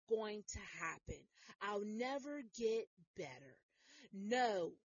never going to happen. I'll never get better.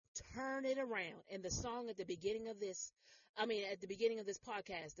 No, turn it around. And the song at the beginning of this, at the beginning of this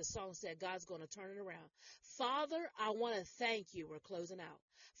podcast, the song said, God's going to turn it around. Father, I want to thank you. We're closing out.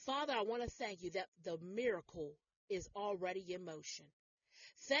 Father, I want to thank you that the miracle is already in motion.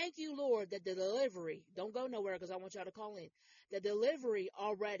 Thank you, Lord, that the delivery, don't go nowhere because I want y'all to call in. The delivery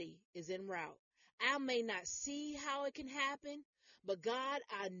already is en route. I may not see how it can happen, but God,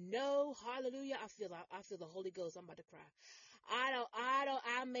 I know, hallelujah, I feel the Holy Ghost. I'm about to cry.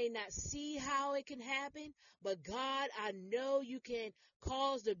 I may not see how it can happen, but God, I know you can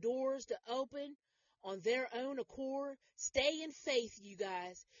cause the doors to open on their own accord. Stay in faith, you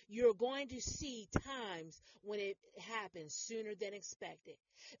guys. You're going to see times when it happens sooner than expected.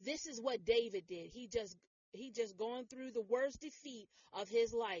 This is what David did. He just gone through the worst defeat of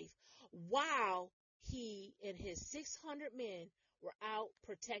his life while he and his 600 men were out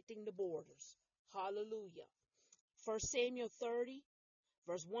protecting the borders. Hallelujah. 1 Samuel 30,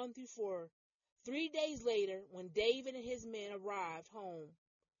 verse 1 through 4. 3 days later, when David and his men arrived home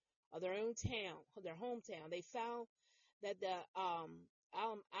of their hometown, they found that the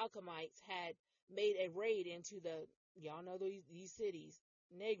Alchemites had made a raid into y'all know these cities,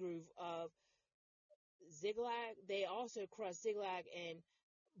 Negev of Ziklag. They also crushed Ziklag and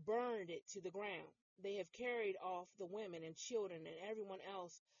burned it to the ground. They have carried off the women and children and everyone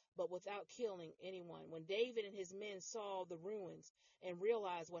else, but without killing anyone. When David and his men saw the ruins and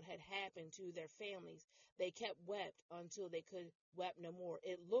realized what had happened to their families, they kept wept until they could weep no more.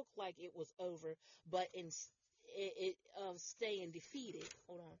 It looked like it was over, but staying defeated.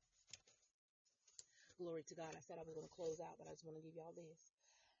 Hold on. Glory to God. I said I was going to close out, but I just want to give y'all this.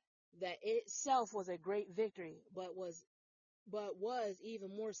 That itself was a great victory, but was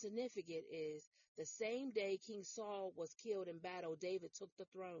even more significant is the same day King Saul was killed in battle, David took the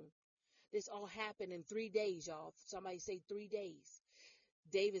throne. This all happened in 3 days, y'all. Somebody say 3 days.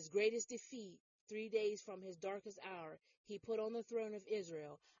 David's greatest defeat, 3 days from his darkest hour, he put on the throne of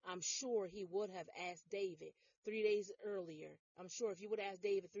Israel. I'm sure he would have asked David 3 days earlier. I'm sure if he would have asked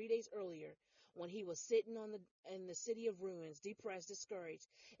David 3 days earlier, when he was sitting in the city of ruins, depressed, discouraged,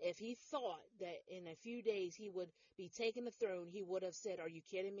 if he thought that in a few days he would be taking the throne, he would have said, "Are you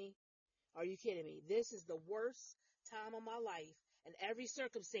kidding me? Are you kidding me? This is the worst time of my life." And every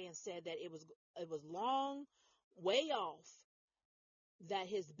circumstance said that it was long, way off, that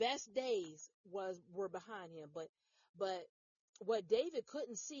his best days were behind him. But what David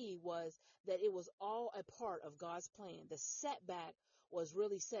couldn't see was that it was all a part of God's plan. The setback was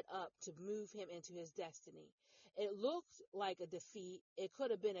really set up to move him into his destiny. It looked like a defeat. It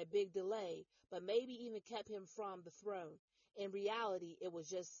could have been a big delay, but maybe even kept him from the throne. In reality, it was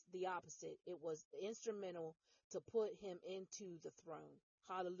just the opposite. It was instrumental to put him into the throne.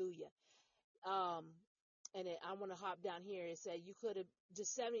 Hallelujah. I want to hop down here and say you could have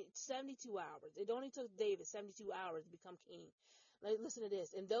just 72 hours. It only took David 72 hours to become king. Listen to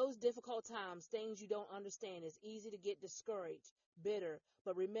this. In those difficult times, things you don't understand, it's easy to get discouraged, bitter.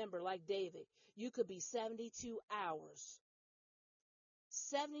 But remember, like David, you could be 72 hours.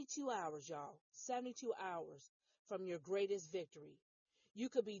 72 hours, y'all. 72 hours from your greatest victory. You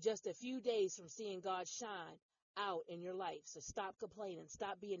could be just a few days from seeing God shine out in your life. So stop complaining.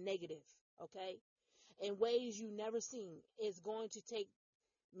 Stop being negative, okay? In ways you never seen. It's going to take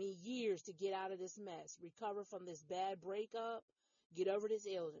me years to get out of this mess, recover from this bad breakup, get over this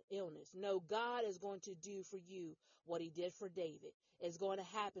illness. No, God is going to do for you what he did for David. It's going to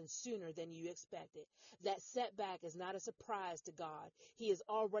happen sooner than you expected. That setback is not a surprise to God. He has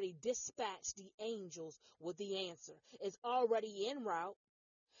already dispatched the angels with the answer. It's already en route.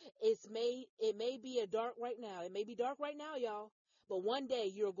 It may be dark right now. It may be dark right now, y'all. But one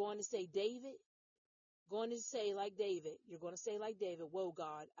day you're going to say, you're going to say like David, whoa,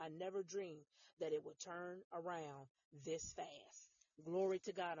 God, I never dreamed that it would turn around this fast. Glory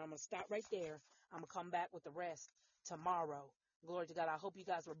to God. I'm going to stop right there. I'm going to come back with the rest tomorrow. Glory to God. I hope you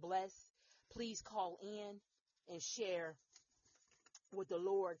guys were blessed. Please call in and share what the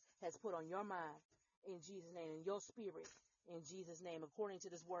Lord has put on your mind in Jesus' name, in your spirit, in Jesus' name, according to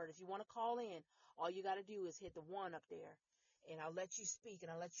this word. If you want to call in, all you got to do is hit the 1 up there, and I'll let you speak and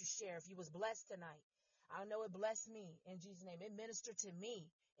I'll let you share. If you was blessed tonight, I know it blessed me in Jesus' name. It ministered to me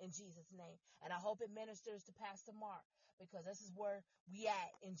in Jesus' name. And I hope it ministers to Pastor Mark, because this is where we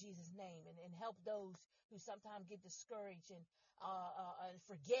at in Jesus' name, and help those who sometimes get discouraged and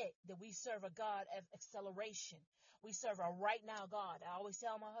forget that we serve a God of acceleration. We serve a right now God. I always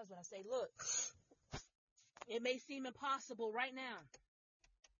tell my husband, I say, look, it may seem impossible right now,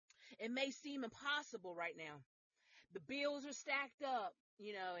 It may seem impossible right now. The bills are stacked up,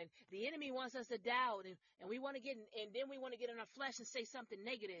 and the enemy wants us to doubt, and we want to and then we want to get in our flesh and say something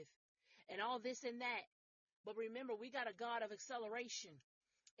negative and all this and that. But remember, we got a God of acceleration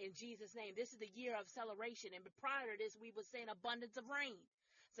in Jesus' name. This is the year of acceleration. And prior to this, we were saying abundance of rain.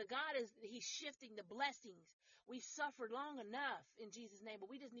 So he's shifting the blessings. We've suffered long enough in Jesus' name, but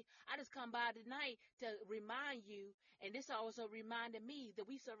I just come by tonight to remind you, and this also reminded me that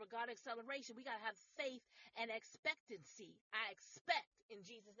we serve a God of acceleration. We got to have faith and expectancy. I expect in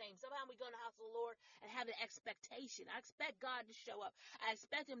Jesus' name. Sometimes we go in the house of the Lord and have an expectation. I expect God to show up. I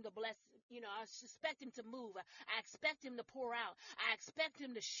expect him to bless, I expect him to move. I expect him to pour out. I expect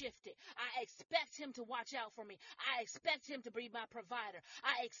him to shift it. I expect him to watch out for me. I expect him to be my provider.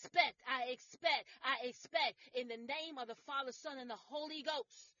 I expect in the name of the Father, Son, and the Holy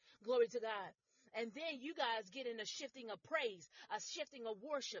Ghost. Glory to God. And then you guys get in a shifting of praise, a shifting of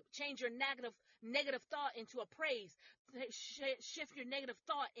worship. Change your negative thought into a praise. Shift your negative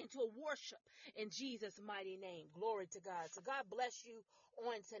thought into a worship in Jesus' mighty name. Glory to God. So God bless you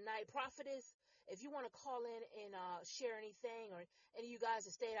on tonight. Prophetess, if you want to call in and share anything, or any of you guys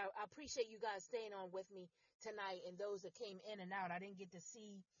that stayed, I appreciate you guys staying on with me tonight, and those that came in and out. I didn't get to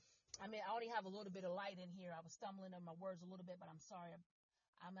see. I only have a little bit of light in here. I was stumbling on my words a little bit, but I'm sorry.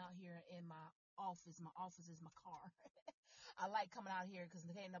 I'm out here in my office. My office is my car. I like coming out here because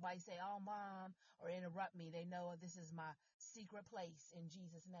can't nobody say, "Oh, Mom," or interrupt me. They know this is my secret place in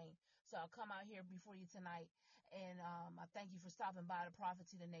Jesus' name. So I'll come out here before you tonight, and I thank you for stopping by the Prophet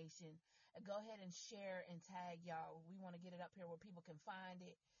to the Nation. Go ahead and share and tag y'all. We want to get it up here where people can find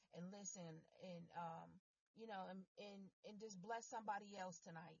it and listen, and and just bless somebody else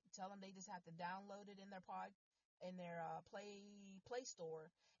tonight. Tell them they just have to download it in their Play Store,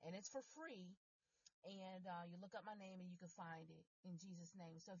 and it's for free. And you look up my name and you can find it in Jesus'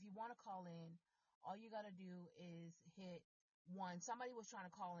 name. So if you want to call in, all you got to do is hit 1. Somebody was trying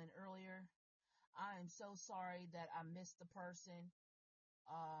to call in earlier. I am so sorry that I missed the person.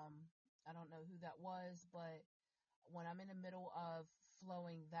 I don't know who that was, but when I'm in the middle of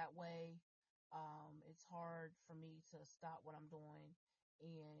flowing that way, it's hard for me to stop what I'm doing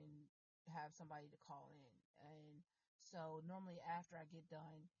and have somebody to call in. And so normally after I get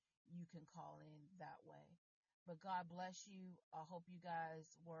done, you can call in that way. But God bless you. I hope you guys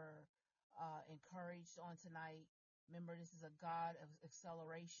were encouraged on tonight. Remember, this is a God of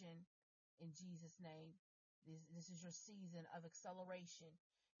acceleration in Jesus' name. This is your season of acceleration.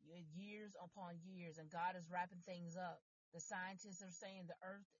 Years upon years, and God is wrapping things up. The scientists are saying the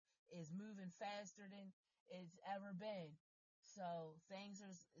earth is moving faster than it's ever been. So things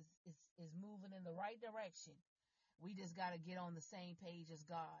is moving in the right direction. We just got to get on the same page as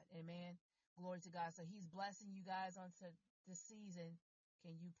God. Amen. Glory to God. So he's blessing you guys on to this season.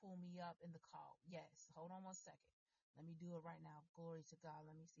 Can you pull me up in the call? Yes. Hold on 1 second. Let me do it right now. Glory to God.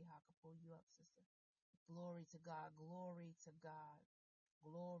 Let me see how I can pull you up, sister. Glory to God. Glory to God.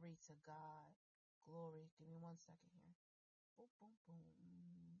 Glory to God. Glory. Give me 1 second here. Boom, boom,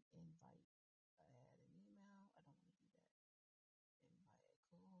 boom. Invite. Add an email. I don't want to do that.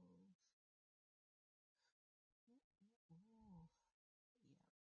 Invite. Close. Ooh. Yeah.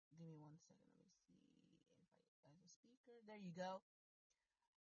 Give me 1 second. Let me see. Invite as a speaker. There you go.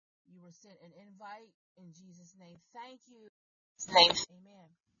 You were sent an invite in Jesus' name. Thank you.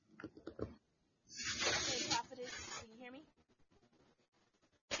 Amen. Okay, prophetess, can you hear me?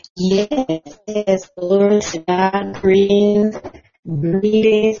 Yes, glory to God.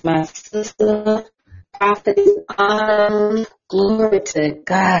 Greetings, my sister, prophetess Autumn. Glory to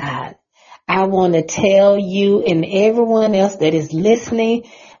God. I want to tell you and everyone else that is listening,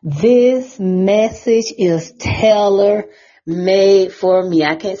 this message is tailor-made for me.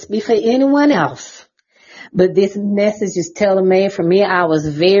 I can't speak for anyone else, but this message is tailor-made for me. I was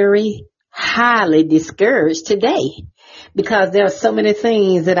very highly discouraged today because there are so many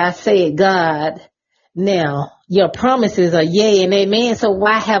things that I said, God, now your promises are yea and amen. So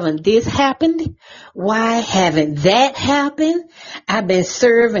why haven't this happened? Why haven't that happened? I've been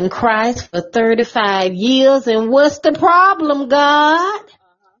serving Christ for 35 years. And what's the problem, God?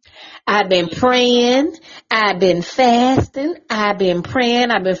 I've been praying. I've been fasting. I've been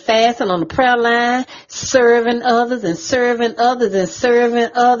praying. I've been fasting on the prayer line, serving others and serving others and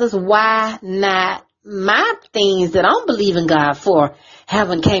serving others. Why not? My things that I'm believing God for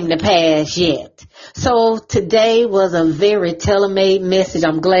haven't came to pass yet. So today was a very tailor-made message.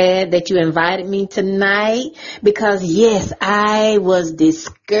 I'm glad that you invited me tonight because yes, I was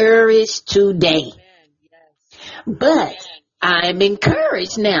discouraged today. But I'm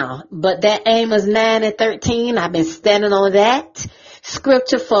encouraged now. But that Amos 9:13, I've been standing on that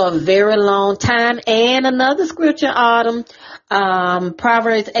scripture for a very long time. And another scripture, Autumn,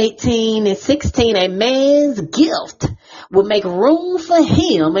 Proverbs 18:16, a man's gift will make room for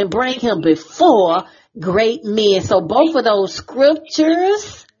him and bring him before great men. So both of those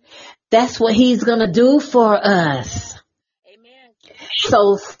scriptures, that's what he's going to do for us. Amen.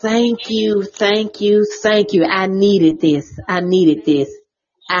 So thank you. I needed this. I needed this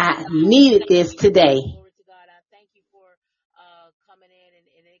today. Glory to God. I thank you for coming in, and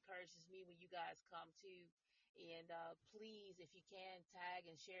it encourages me when you guys come too. And please, if you can, tag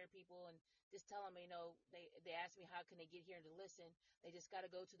and share people, and just tell them, they ask me how can they get here to listen. They just got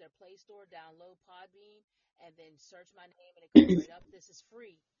to go to their Play Store, download Podbean, and then search my name, and it comes right up. This is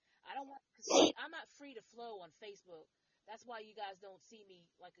free. I don't want, cause see, I'm not free to flow on Facebook. That's why you guys don't see me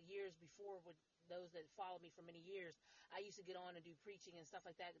like years before with those that follow me for many years. I used to get on and do preaching and stuff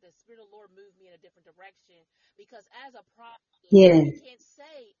like that. The Spirit of the Lord moved me in a different direction because as a prophet, Yes. we can't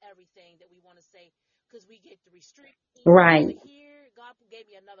say everything that we want to say because we get the restrictions. Right. But here, God gave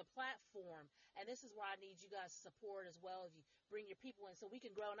me another platform, and this is where I need you guys' support as well. If you bring your people in so we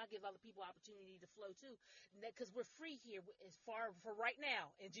can grow, and I give other people opportunity to flow too, because we're free here as far for right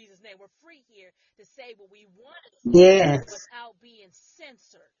now. In Jesus' name, we're free here to say what we want to say Yes. without being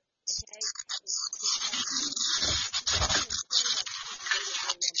censored. Okay. I can explain that to you. They didn't really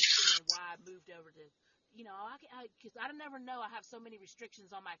understand why I moved over to, because I never know. I have so many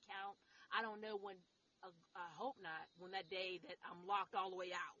restrictions on my account. I don't know when. I hope not when that day that I'm locked all the way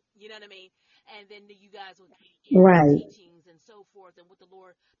out. You know what I mean? And then you guys will get Right. teachings and so forth, and what the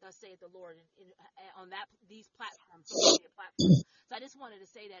Lord does say at the Lord on these platforms, social media platforms. So I just wanted to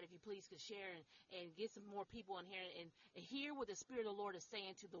say that if you please could share and get some more people in here and hear what the Spirit of the Lord is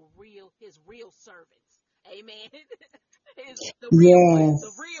saying to His real servants. Amen. The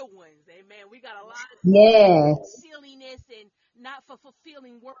real ones. Amen. We got a lot of silliness and not for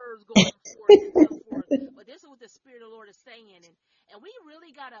fulfilling words going forth and so forth. But this is what the Spirit of the Lord is saying. And we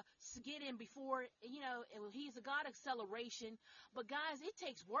really got to get in before, He's a God of acceleration. But guys, it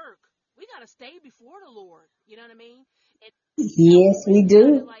takes work. We got to stay before the Lord. You know what I mean? And, yes, we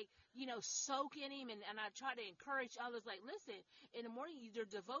do. Gotta, soak in Him. And I try to encourage others, listen, in the morning, your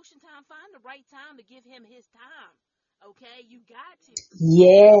devotion time, find the right time to give Him His time. Okay? You got to.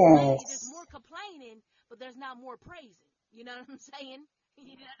 Yes. There's more complaining, but there's not more praising. You know what I'm saying?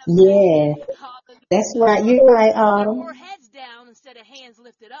 Yeah. That's right. You're right, Autumn. More heads down instead of hands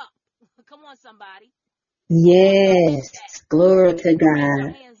lifted up. Come on, somebody. Yes. Glory to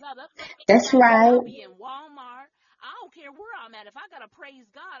God. Hands up. That's right. I'll be in Walmart. I don't care where I'm at. If I gotta praise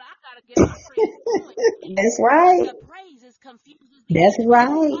God, I gotta get my praise going. That's right. The praises confuses. That's right.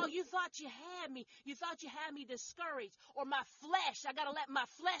 Oh, you thought you had me. You thought you had me discouraged. Or my flesh. I gotta let my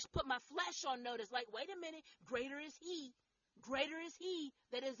flesh put my flesh on notice. Wait a minute. Greater is He. Greater is He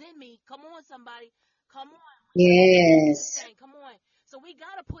that is in me. Come on, somebody. Come on. Yes. Come on. So we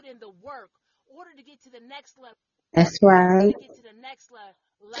gotta put in the work in order to get to the next level. That's right. To get to the next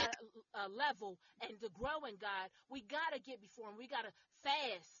level and to grow in God, we got to get before Him. We got to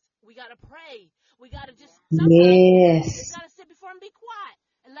fast. We got to pray. We got to just got to sit before Him, be quiet,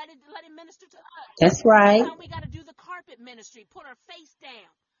 and let Him minister to us. That's right. Sometimes we got to do the carpet ministry, put our face down,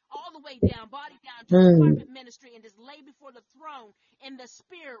 all the way down, body down, do the carpet ministry, and just lay before the throne in the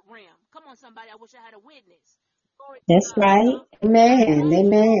spirit realm. Come on, somebody. I wish I had a witness. That's right. Amen.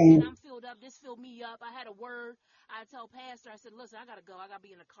 And I'm filled up. This filled me up. I had a word. I told Pastor, I said, listen, I got to go. I got to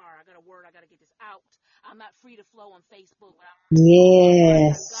be in the car. I got a word. I got to get this out. I'm not free to flow on Facebook.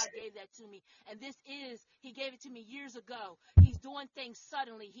 Yes. God gave that to me. And He gave it to me years ago. He's doing things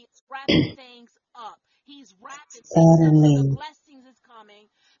suddenly. He's wrapping things up. He's wrapping suddenly. The blessings is coming.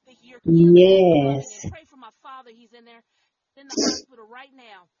 The year is coming. And pray for my father. He's in there in the hospital right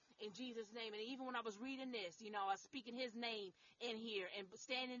now. In Jesus' name. And even when I was reading this, I was speaking His name in here and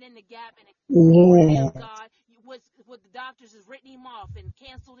standing in the gap and God, what the doctors has written Him off and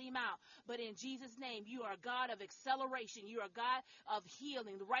canceled Him out. But in Jesus' name, You are a God of acceleration. You are a God of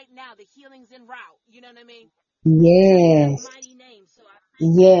healing. Right now, the healing's en route. You know what I mean? Yes. Mighty name. So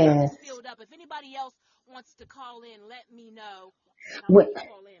I'm filled up. If anybody else wants to call in, let me know.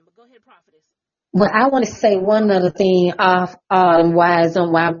 Call in. But go ahead, prophetess. Well, I want to say one other thing off why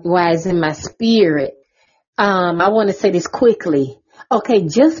it's in my spirit. I want to say this quickly. Okay,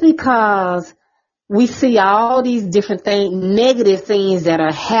 just because we see all these different things, negative things that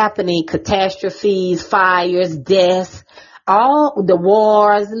are happening, catastrophes, fires, deaths, all the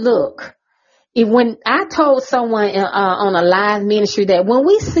wars. Look, when I told someone on a live ministry that when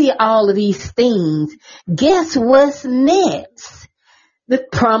we see all of these things, guess what's next? the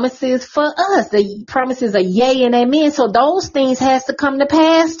promises for us. The promises are yea and amen. So those things has to come to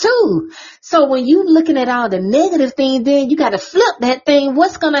pass too. So when you looking at all the negative things, then you got to flip that thing.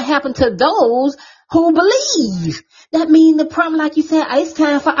 What's going to happen to those who believe? That means the promise, like you said, it's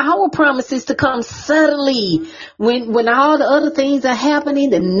time for our promises to come suddenly. When all the other things are happening,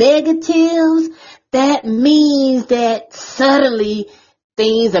 the negatives, that means that suddenly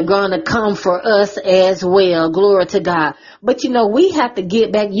things are going to come for us as well. Glory to God. But we have to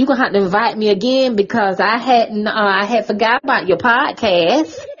get back. You're going to have to invite me again because I had forgot about your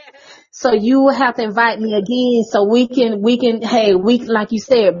podcast. So you will have to invite me again so we can, hey, like you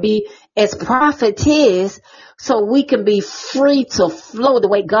said, be as prophetess so we can be free to flow the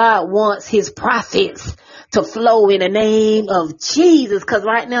way God wants his prophets to flow in the name of Jesus. Cause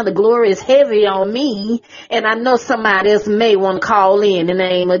right now the glory is heavy on me and I know somebody else may want to call in the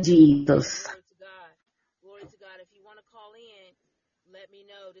name of Jesus. Glory to God. Glory to God. If you want to call in, let me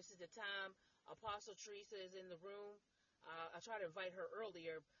know. This is the time. Apostle Teresa is in the room. I tried to invite her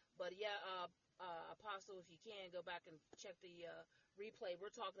earlier, but yeah, Apostle, if you can, go back and check the replay.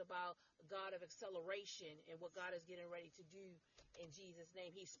 We're talking about God of acceleration and what God is getting ready to do in Jesus'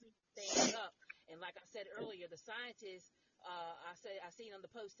 name. He's speeding things up. And like I said earlier, the scientists, I seen on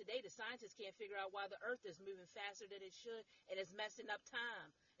the post today, the scientists can't figure out why the earth is moving faster than it should, and it's messing up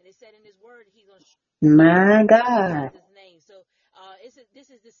time. And it said in his word, he's going to My God. in Jesus' name. So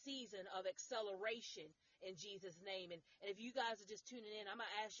this is the season of acceleration in Jesus' name. And if you guys are just tuning in, I'm going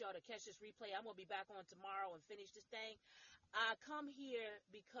to ask y'all to catch this replay. I'm going to be back on tomorrow and finish this thing. I come here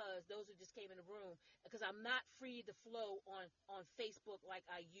because those who just came in the room, because I'm not free to flow on Facebook like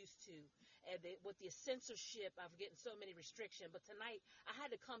I used to. And with the censorship, I'm getting so many restrictions. But tonight, I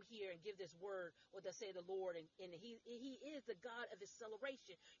had to come here and give this word, what they say the Lord. And he is the God of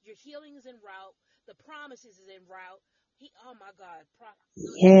acceleration. Your healing is en route. The promises is en route. Oh my God.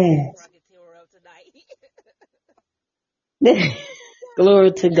 Yes. I get tear up tonight. Glory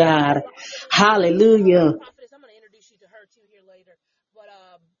to God. Hallelujah. Prophetess, I'm going to introduce you to her too here later. But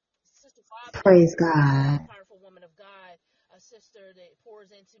Sister Bobby, Praise God. powerful woman of God, a sister that pours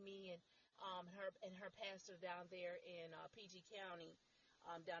into me and her pastor down there in PG County,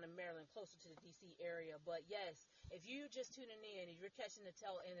 down in Maryland, closer to the DC area. But yes, if you just tuning in, if you're catching the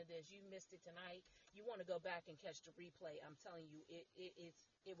tail end of this, you missed it tonight. You want to go back and catch the replay. I'm telling you,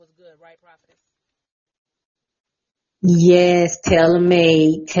 it was good, right, Prophetess? Yes,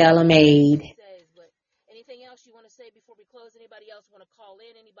 tailor-made. Says, but anything else you want to say before we close? Anybody else want to call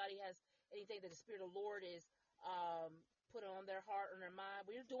in? Anybody has anything that the Spirit of the Lord is put on their heart or their mind?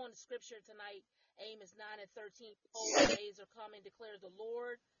 We're doing the scripture tonight, Amos 9 and 13. Behold, the days are coming, declares the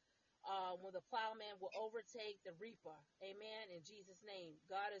Lord, when the plowman will overtake the reaper. Amen. In Jesus' name,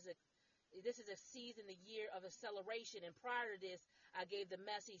 this is a season, the year of acceleration. And prior to this, I gave the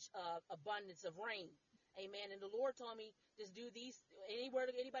message of abundance of rain. Amen. And the Lord told me, just do these.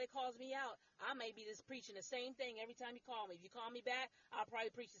 Anybody calls me out, I may be just preaching the same thing every time you call me. If you call me back, I'll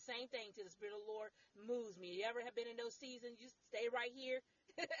probably preach the same thing till the Spirit of the Lord moves me. You ever have been in those seasons? You stay right here.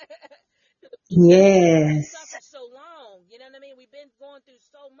 Yes. We've suffered so long. You know what I mean? We've been going through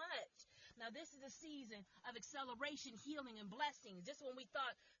so much. Now, this is a season of acceleration, healing, and blessings. Just when we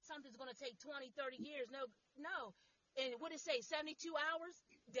thought something's going to take 20, 30 years. No. And what did it say? 72 hours?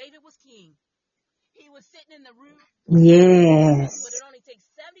 David was king. He was sitting in the room. Yes. But it only takes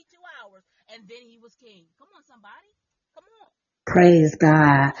 72 hours, and then he was king. Come on, somebody. Come on. Praise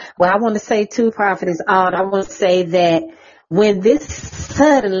God. Well, I want to say too, Prophetess Aud, I want to say that when this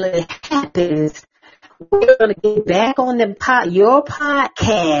suddenly happens, we're going to get back on your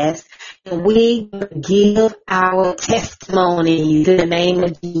podcast and we're going to give our testimony in the name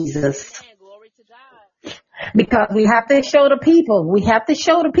of Jesus. Amen. Glory to God. Because we have to show the people. We have to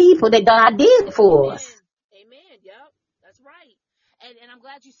show the people that God did it for us. Amen. Yep. That's right. And I'm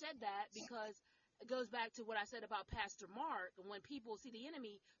glad you said that because it goes back to what I said about Pastor Mark. When people see the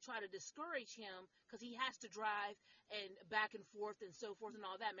enemy try to discourage him because he has to drive and back and forth and so forth and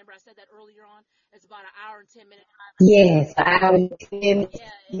all that. Remember I said that earlier on? It's about an hour and 10 minutes. Yes, an hour and 10 minutes.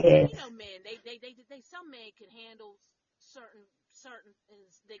 Yeah. Yes. You know, men, they some men can handle certain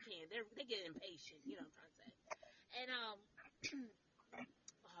they can. They get impatient. You know what I'm trying to say. And I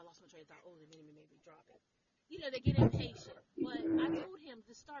lost my train of thought. Oh, they made me drop it. You know, they get impatient. But I told him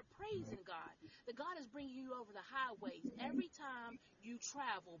to start praising God. That God is bringing you over the highways every time you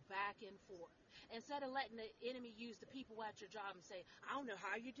travel back and forth. Instead of letting the enemy use the people at your job and say, I don't know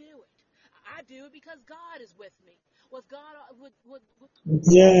how you do it. I do it because God is with me. With God, with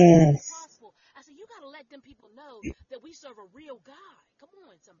Yes. possible. I said, you got to let them people know that we serve a real God. Come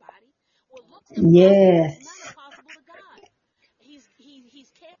on, somebody. Well, looks impossible. Yes. It's not impossible to God. He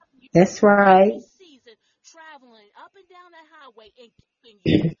That's every right. season traveling up and down that highway and keeping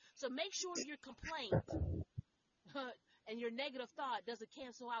you. So make sure your complaint and your negative thought doesn't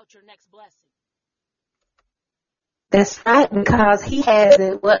cancel out your next blessing. That's right, because he has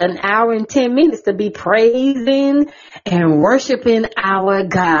an hour and 10 minutes to be praising and worshiping our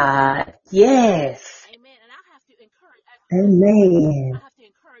God. Yes. Amen. And I have to encourage, I Amen. have to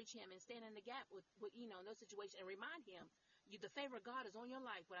encourage him and stand in the gap with in those situations and remind him, the favor of God is on your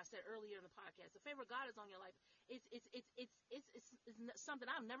life. What I said earlier in the podcast, the favor of God is on your life. It's something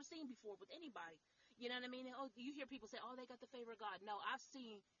I've never seen before with anybody. You know what I mean? Oh, you hear people say, "Oh, they got the favor of God." No, I've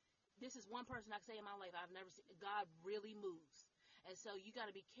seen. This is one person I can say in my life I've never seen. God really moves, and so you got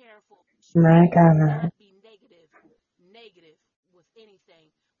to be careful. My Do God. not be negative with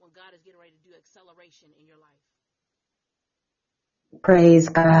anything when God is getting ready to do acceleration in your life. Praise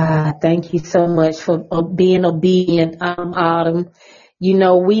God. Thank you so much for being obedient, Autumn. You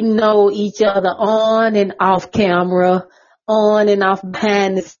know, we know each other on and off camera, on and off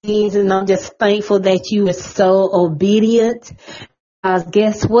behind the scenes, and I'm just thankful that you are so obedient. Because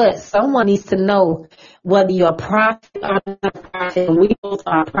guess what? Someone needs to know whether you're a prophet or not a prophet. And we both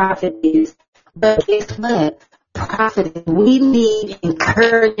are prophetess. But guess what? Prophet, we need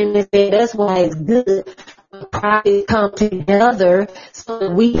encouragement. That's why it's good when prophets come together so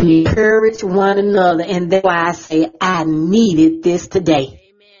that we can encourage one another. And that's why I say I needed this today.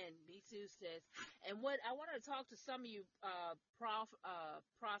 Amen. Me too, sis. And what I wanted to talk to some of you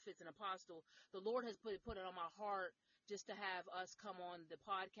prophets and apostles. The Lord has put it on my heart just to have us come on the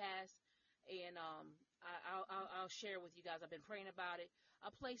podcast, and I'll share with you guys. I've been praying about it.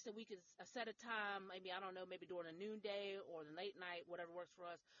 A place that we could set a time, maybe I don't know, maybe during a noonday or the late night, whatever works for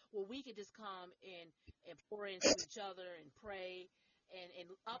us, where we could just come and pour into each other and pray and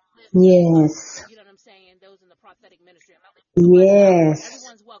uplift each other. Yes. You know what I'm saying? Those in the prophetic ministry. I'm not leaving anybody out. Yes.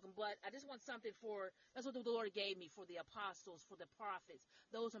 Everyone's welcome, but I just want something that's what the Lord gave me for the apostles, for the prophets,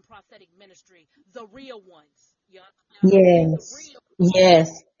 those in prophetic ministry, the real ones. You know, the Yes. real, Yes.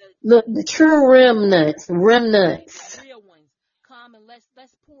 the Look, the true remnants. right, Remnants. the real ones. Come and let's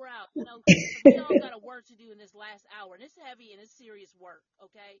pour out. You know, we all got a work to do in this last hour, and it's heavy and it's serious work.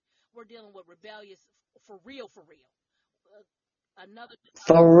 Okay, we're dealing with rebellious for real, another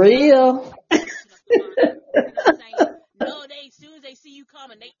For another real. demonstration of divine. You know what I'm saying? No, as soon as they see you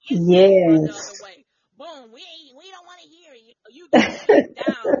coming, they instantly run the other Yes. way. Boom, we don't want to hear it. You get shut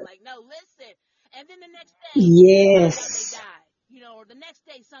down. Like, no, listen. And then the next day, you find out they Yes. died. You know, or the next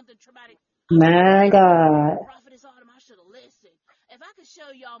day something traumatic. I'm My like, God. Prophetess Autumn, I should have listened. If I could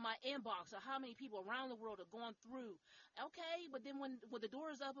show y'all my inbox of how many people around the world have gone through, okay, but then when the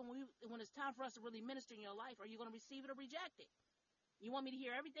door is up and when it's time for us to really minister in your life, are you going to receive it or reject it? You want me to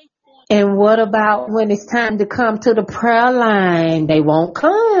hear everything? And what about when it's time to come to the prayer line? They won't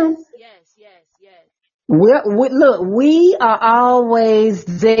come. Yes. Look, we are always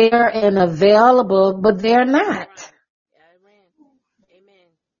there and available, but they're not. Right. Amen.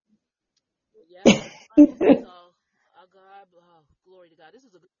 Yep. Right. So, God, glory to God. This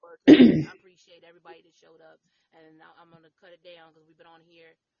is a good word tonight. I appreciate everybody that showed up, and now I'm gonna cut it down because we've been on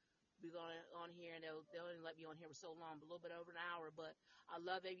here. We're going on here, and they'll only let me on here for so long, a little bit over an hour. But I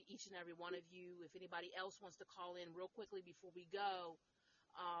love each and every one of you. If anybody else wants to call in real quickly before we go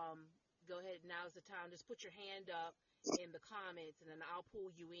ahead. Now's the time. Just put your hand up in the comments, and then I'll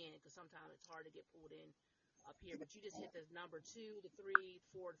pull you in because sometimes it's hard to get pulled in up here. But you just hit the number 2 to 3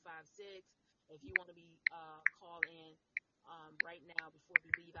 4 to 5 6 if you want to be called in right now before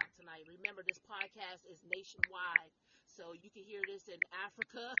we leave out tonight. Remember, this podcast is nationwide, so you can hear this in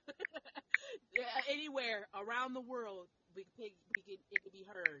Africa, anywhere around the world. It can be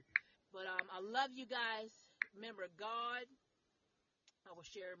heard. But I love you guys. Remember, God. I will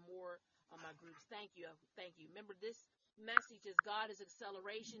share more on my groups. Thank you. Remember, this message is God is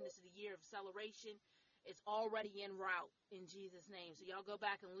acceleration. This is the year of acceleration. It's already en route in Jesus' name. So y'all go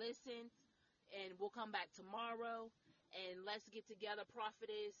back and listen, and we'll come back tomorrow. And let's get together,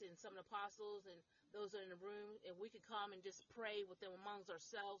 prophetess and some apostles and those that are in the room, and we can come and just pray with them amongst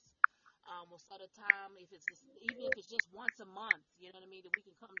ourselves. We'll set a time, even if it's just once a month, you know what I mean, that we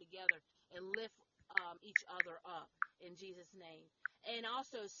can come together and lift each other up in Jesus' name. And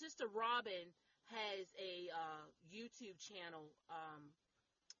also, Sister Robin has a YouTube channel,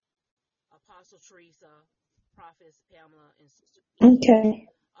 Apostle Teresa, Prophetess Pamela, and Sister Teresa. Okay.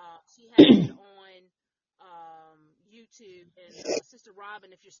 She has it on YouTube. And Sister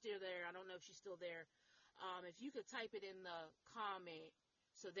Robin, if you're still there, I don't know if she's still there, if you could type it in the comment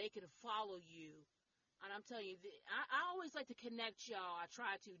so they can follow you. And I'm telling you, I always like to connect y'all. I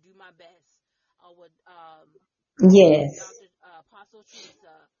try to do my best with Yes. Dr. Apostle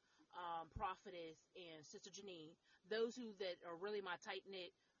Teresa Prophetess, and Sister Janine. Those who that are really my tight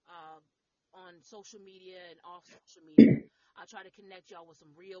knit on social media and off social media. I try to connect y'all with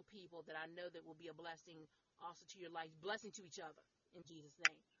some real people that I know that will be a blessing also to your life, blessing to each other in Jesus'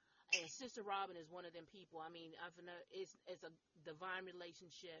 name. And Sister Robin is one of them people. I mean, it's a divine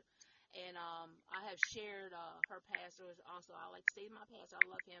relationship. And I have shared her pastor. Also, I like to say my pastor. I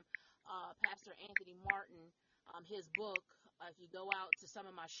love him, Pastor Anthony Martin. His book. If you go out to some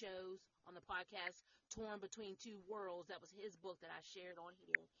of my shows on the podcast, Torn Between Two Worlds, that was his book that I shared on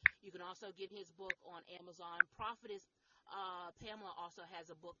here. You can also get his book on Amazon. Prophetess Pamela also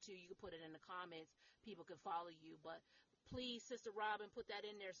has a book too. You can put it in the comments. People can follow you. But please, Sister Robin, put that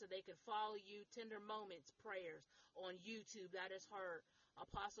in there so they can follow you. Tender Moments Prayers on YouTube. That is her.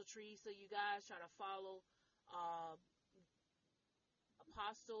 Apostle Teresa, you guys try to follow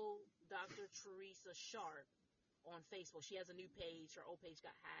Apostle Dr. Teresa Sharp on Facebook. She has a new page. Her old page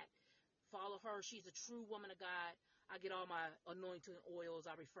got hacked. Follow her. She's a true woman of God. I get all my anointing oils.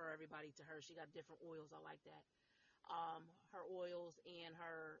 I refer everybody to her. She got different oils. I like that. Her oils and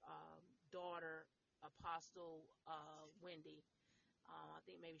her daughter, Apostle Wendy. I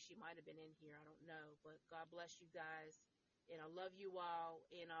think maybe she might have been in here. I don't know. But God bless you guys. And I love you all.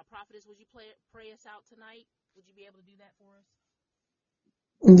 And Prophetess, would you pray us out tonight? Would you be able to do that for us?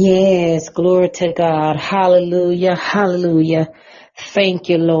 Yes, glory to God. Hallelujah. Hallelujah. Thank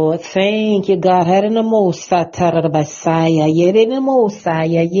you, Lord. Thank you, God. Yes,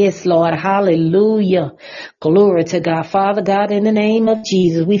 Lord. Hallelujah. Glory to God. Father God, in the name of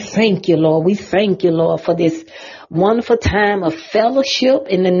Jesus, we thank you, Lord. We thank you, Lord, for this wonderful time of fellowship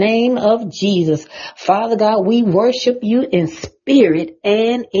in the name of Jesus. Father God, we worship you in spirit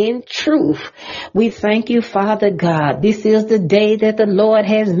and in truth. We thank you, Father God. This is the day that the Lord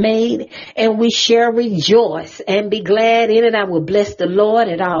has made, and we shall rejoice and be glad in it. I will bless the Lord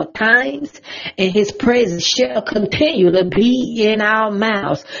at all times, and his praises shall continue to be in our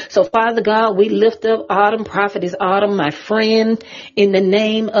mouths. So, Father God, we lift up Autumn, Prophetess Autumn, my friend, in the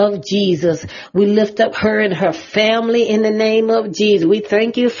name of Jesus. We lift up her and her family in the name of Jesus. We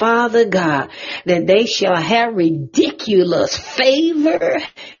thank you, Father God, that they shall have ridiculous favor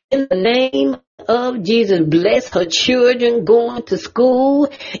in the name of Jesus. Bless her children going to school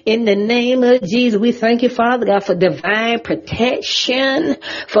in the name of Jesus. We thank you, Father God, for divine protection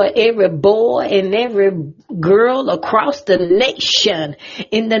for every boy and every girl across the nation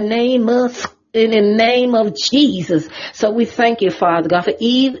in the name of Jesus. So we thank you, Father God, for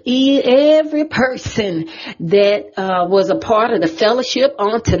every person that was a part of the fellowship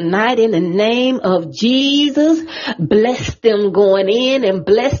on tonight in the name of Jesus. Bless them going in and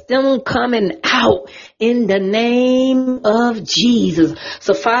bless them coming out in the name of Jesus.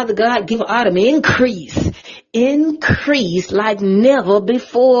 So, Father God, give Autumn increase like never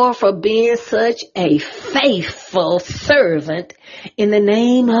before for being such a faithful servant in the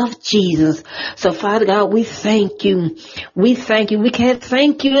name of Jesus. So, Father God, we thank you. We thank you. We can't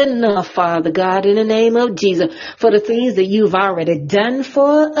thank you enough, Father God, in the name of Jesus, for the things that you've already done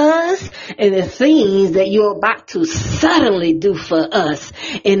for us and the things that you're about to suddenly do for us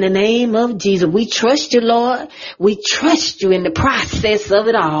in the name of Jesus. We trust you, Lord. We trust you in the process of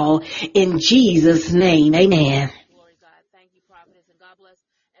it all. In Jesus' name, amen. Glory God. Thank you, Prophetess, and God bless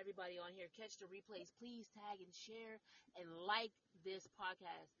everybody on here. Catch the replays. Please tag and share and like this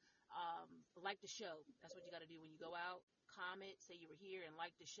podcast. Like the show. That's what you got to do when you go out. Comment, say you were here, and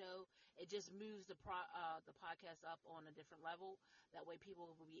like the show. It just moves the podcast up on a different level. That way, people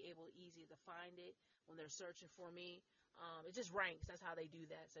will be able easier to find it when they're searching for me. It just ranks. That's how they do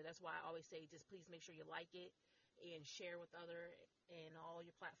that. So that's why I always say, just please make sure you like it and share with other and all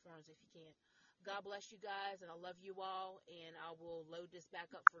your platforms if you can. God bless you guys, and I love you all, and I will load this back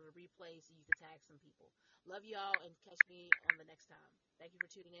up for the replay so you can tag some people. Love y'all, and catch me on the next time. Thank you for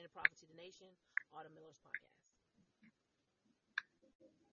tuning in to Prophet to the Nation, Autumn Miller's podcast.